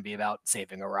book is going to be about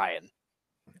saving Orion,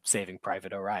 saving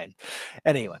Private Orion.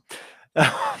 Anyway,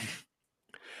 that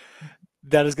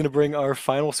is going to bring our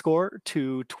final score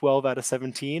to 12 out of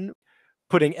 17,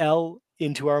 putting Elle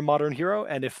into our modern hero,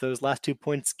 and if those last 2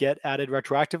 points get added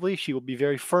retroactively, she will be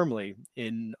very firmly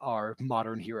in our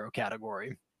modern hero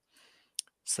category.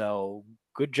 So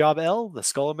good job, Elle. The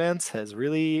Scholomance has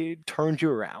really turned you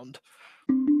around.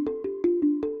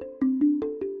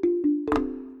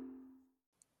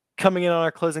 Coming in on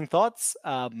our closing thoughts,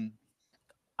 I'm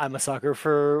a sucker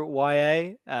for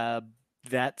YA.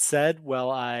 That said,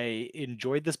 while I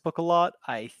enjoyed this book a lot,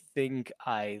 I think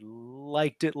I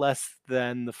liked it less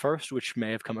than the first, which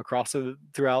may have come across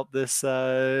throughout this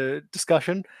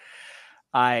discussion.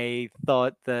 I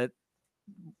thought that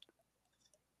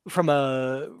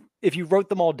if you wrote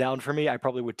them all down for me, I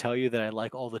probably would tell you that I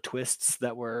like all the twists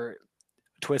that were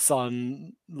twists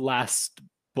on last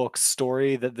book's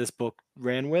story that this book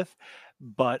ran with.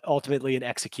 But ultimately, in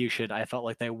execution, I felt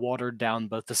like they watered down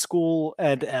both the school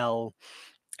and Elle,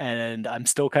 and I'm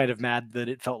still kind of mad that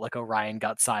it felt like Orion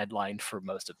got sidelined for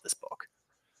most of this book.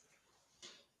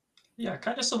 Yeah,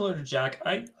 kind of similar to Jack.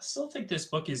 I still think this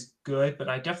book is good, but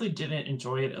I definitely didn't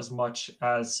enjoy it as much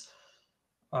as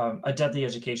A Deadly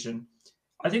Education.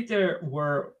 I think there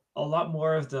were a lot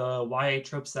more of the YA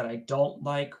tropes that I don't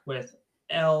like with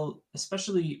Elle,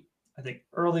 especially I think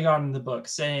early on in the book,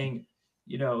 saying,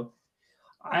 you know,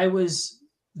 I was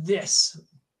this,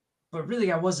 but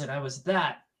really I wasn't. I was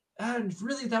that. And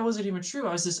really that wasn't even true.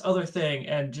 I was this other thing.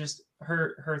 And just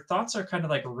her thoughts are kind of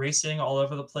like racing all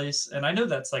over the place. And I know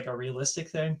that's like a realistic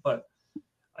thing, but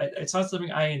it's not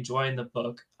something I enjoy in the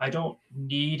book. I don't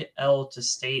need Elle to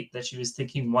state that she was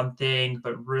thinking one thing,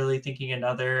 but really thinking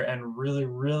another, and really,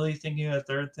 really thinking a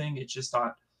third thing. It's just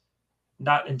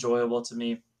not enjoyable to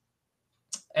me.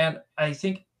 And I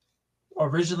think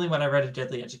originally when I read A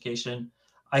Deadly Education,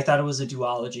 I thought it was a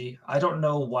duology. I don't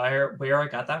know where I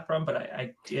got that from, but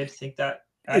I did think that.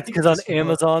 And I It's think because on this book.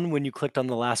 Amazon, when you clicked on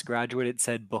The Last Graduate, it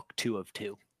said book 2 of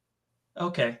 2.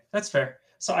 Okay, that's fair.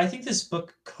 So I think this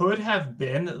book could have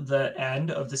been the end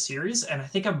of the series, and I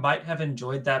think I might have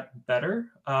enjoyed that better.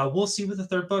 We'll see with the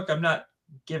third book. I'm not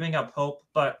giving up hope,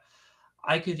 but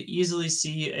I could easily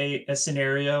see a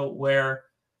scenario where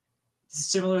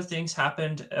similar things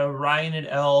happened. Ryan and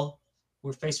Elle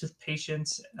were faced with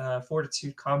patience,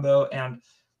 fortitude combo, and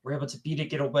were able to beat it,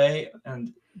 get away.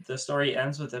 And the story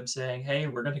ends with them saying, "Hey,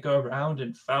 we're going to go around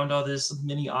and found all these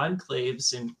mini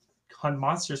enclaves and hunt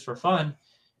monsters for fun."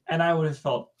 And I would have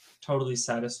felt totally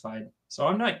satisfied. So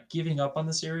I'm not giving up on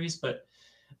the series, but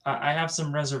I have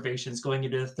some reservations going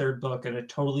into the third book in a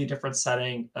totally different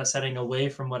setting, a setting away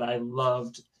from what I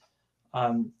loved,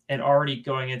 and already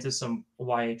going into some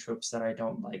YA tropes that I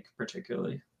don't like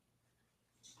particularly.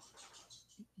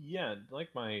 Yeah,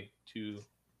 like my two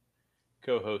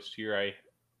co-hosts here,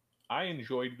 I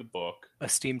enjoyed the book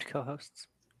Esteemed co-hosts.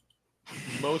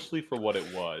 mostly for what it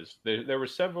was. There were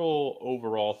several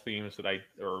overall themes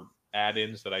or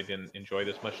add-ins that I didn't enjoy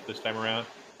this much this time around.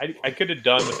 I could have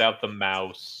done without the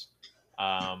mouse.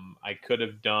 I could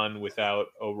have done without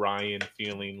Orion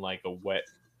feeling like a wet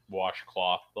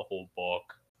washcloth the whole book.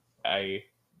 I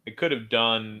I could have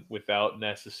done without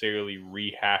necessarily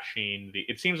rehashing the.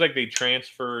 It seems like they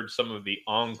transferred some of the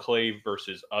enclave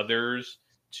versus others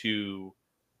to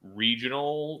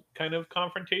regional kind of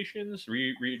confrontations,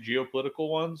 geopolitical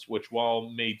ones, which while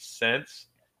made sense,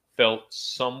 felt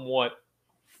somewhat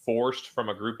forced from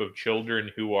a group of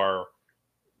children who are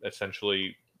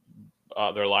essentially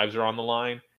their lives are on the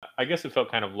line. I guess it felt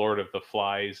kind of Lord of the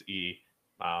Flies y,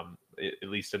 at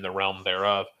least in the realm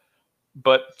thereof.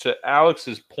 But to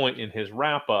Alex's point in his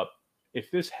wrap up,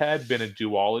 if this had been a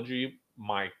duology,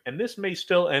 and this may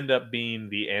still end up being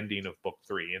the ending of book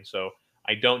 3, and so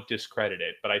I don't discredit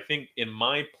it, but I think in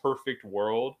my perfect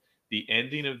world, the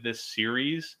ending of this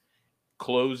series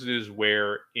closes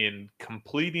where in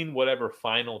completing whatever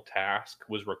final task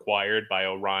was required by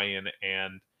Orion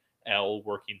and Elle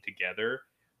working together,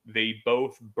 they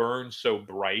both burn so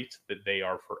bright that they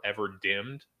are forever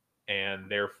dimmed, and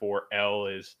therefore Elle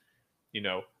is,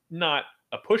 not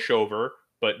a pushover,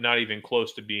 but not even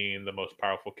close to being the most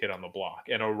powerful kid on the block.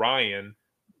 And Orion,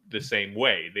 the same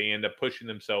way. They end up pushing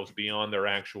themselves beyond their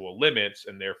actual limits,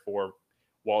 and therefore,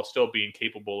 while still being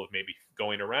capable of maybe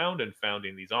going around and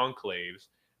founding these enclaves,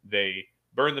 they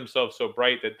burn themselves so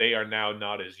bright that they are now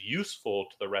not as useful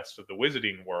to the rest of the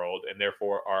wizarding world, and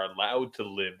therefore are allowed to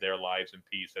live their lives in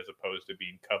peace as opposed to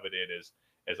being coveted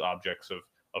as objects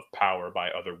of power by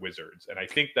other wizards. And I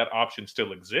think that option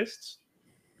still exists,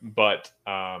 but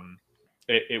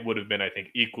it would have been, I think,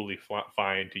 equally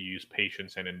fine to use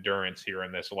patience and endurance here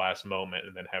in this last moment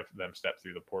and then have them step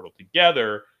through the portal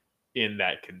together in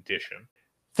that condition.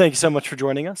 Thank you so much for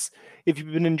joining us. If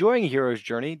you've been enjoying A Hero's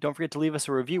Journey, don't forget to leave us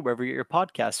a review wherever you get your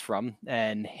podcast from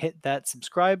and hit that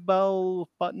subscribe bell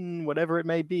button, whatever it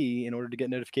may be, in order to get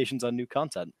notifications on new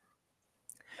content.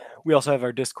 We also have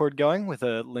our Discord going with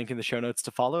a link in the show notes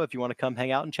to follow if you want to come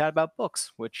hang out and chat about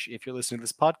books, which, if you're listening to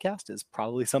this podcast, is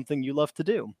probably something you love to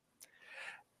do.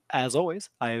 As always,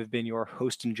 I have been your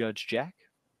host and judge, Jack.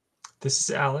 This is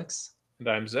Alex. And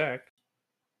I'm Zach.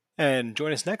 And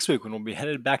join us next week when we'll be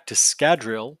headed back to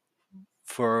Scadrial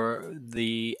for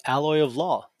The Alloy of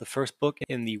Law, the first book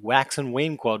in the Wax and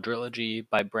Wayne quadrilogy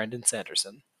by Brandon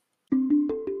Sanderson.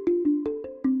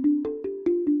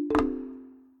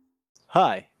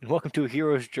 Hi, and welcome to A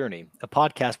Hero's Journey, a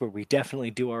podcast where we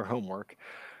definitely do our homework.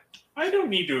 I don't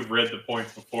need to have read the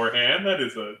points beforehand. That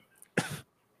is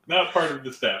not part of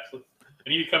the steps. I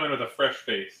need to come in with a fresh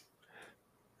face.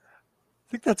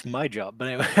 I think that's my job, but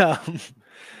anyway.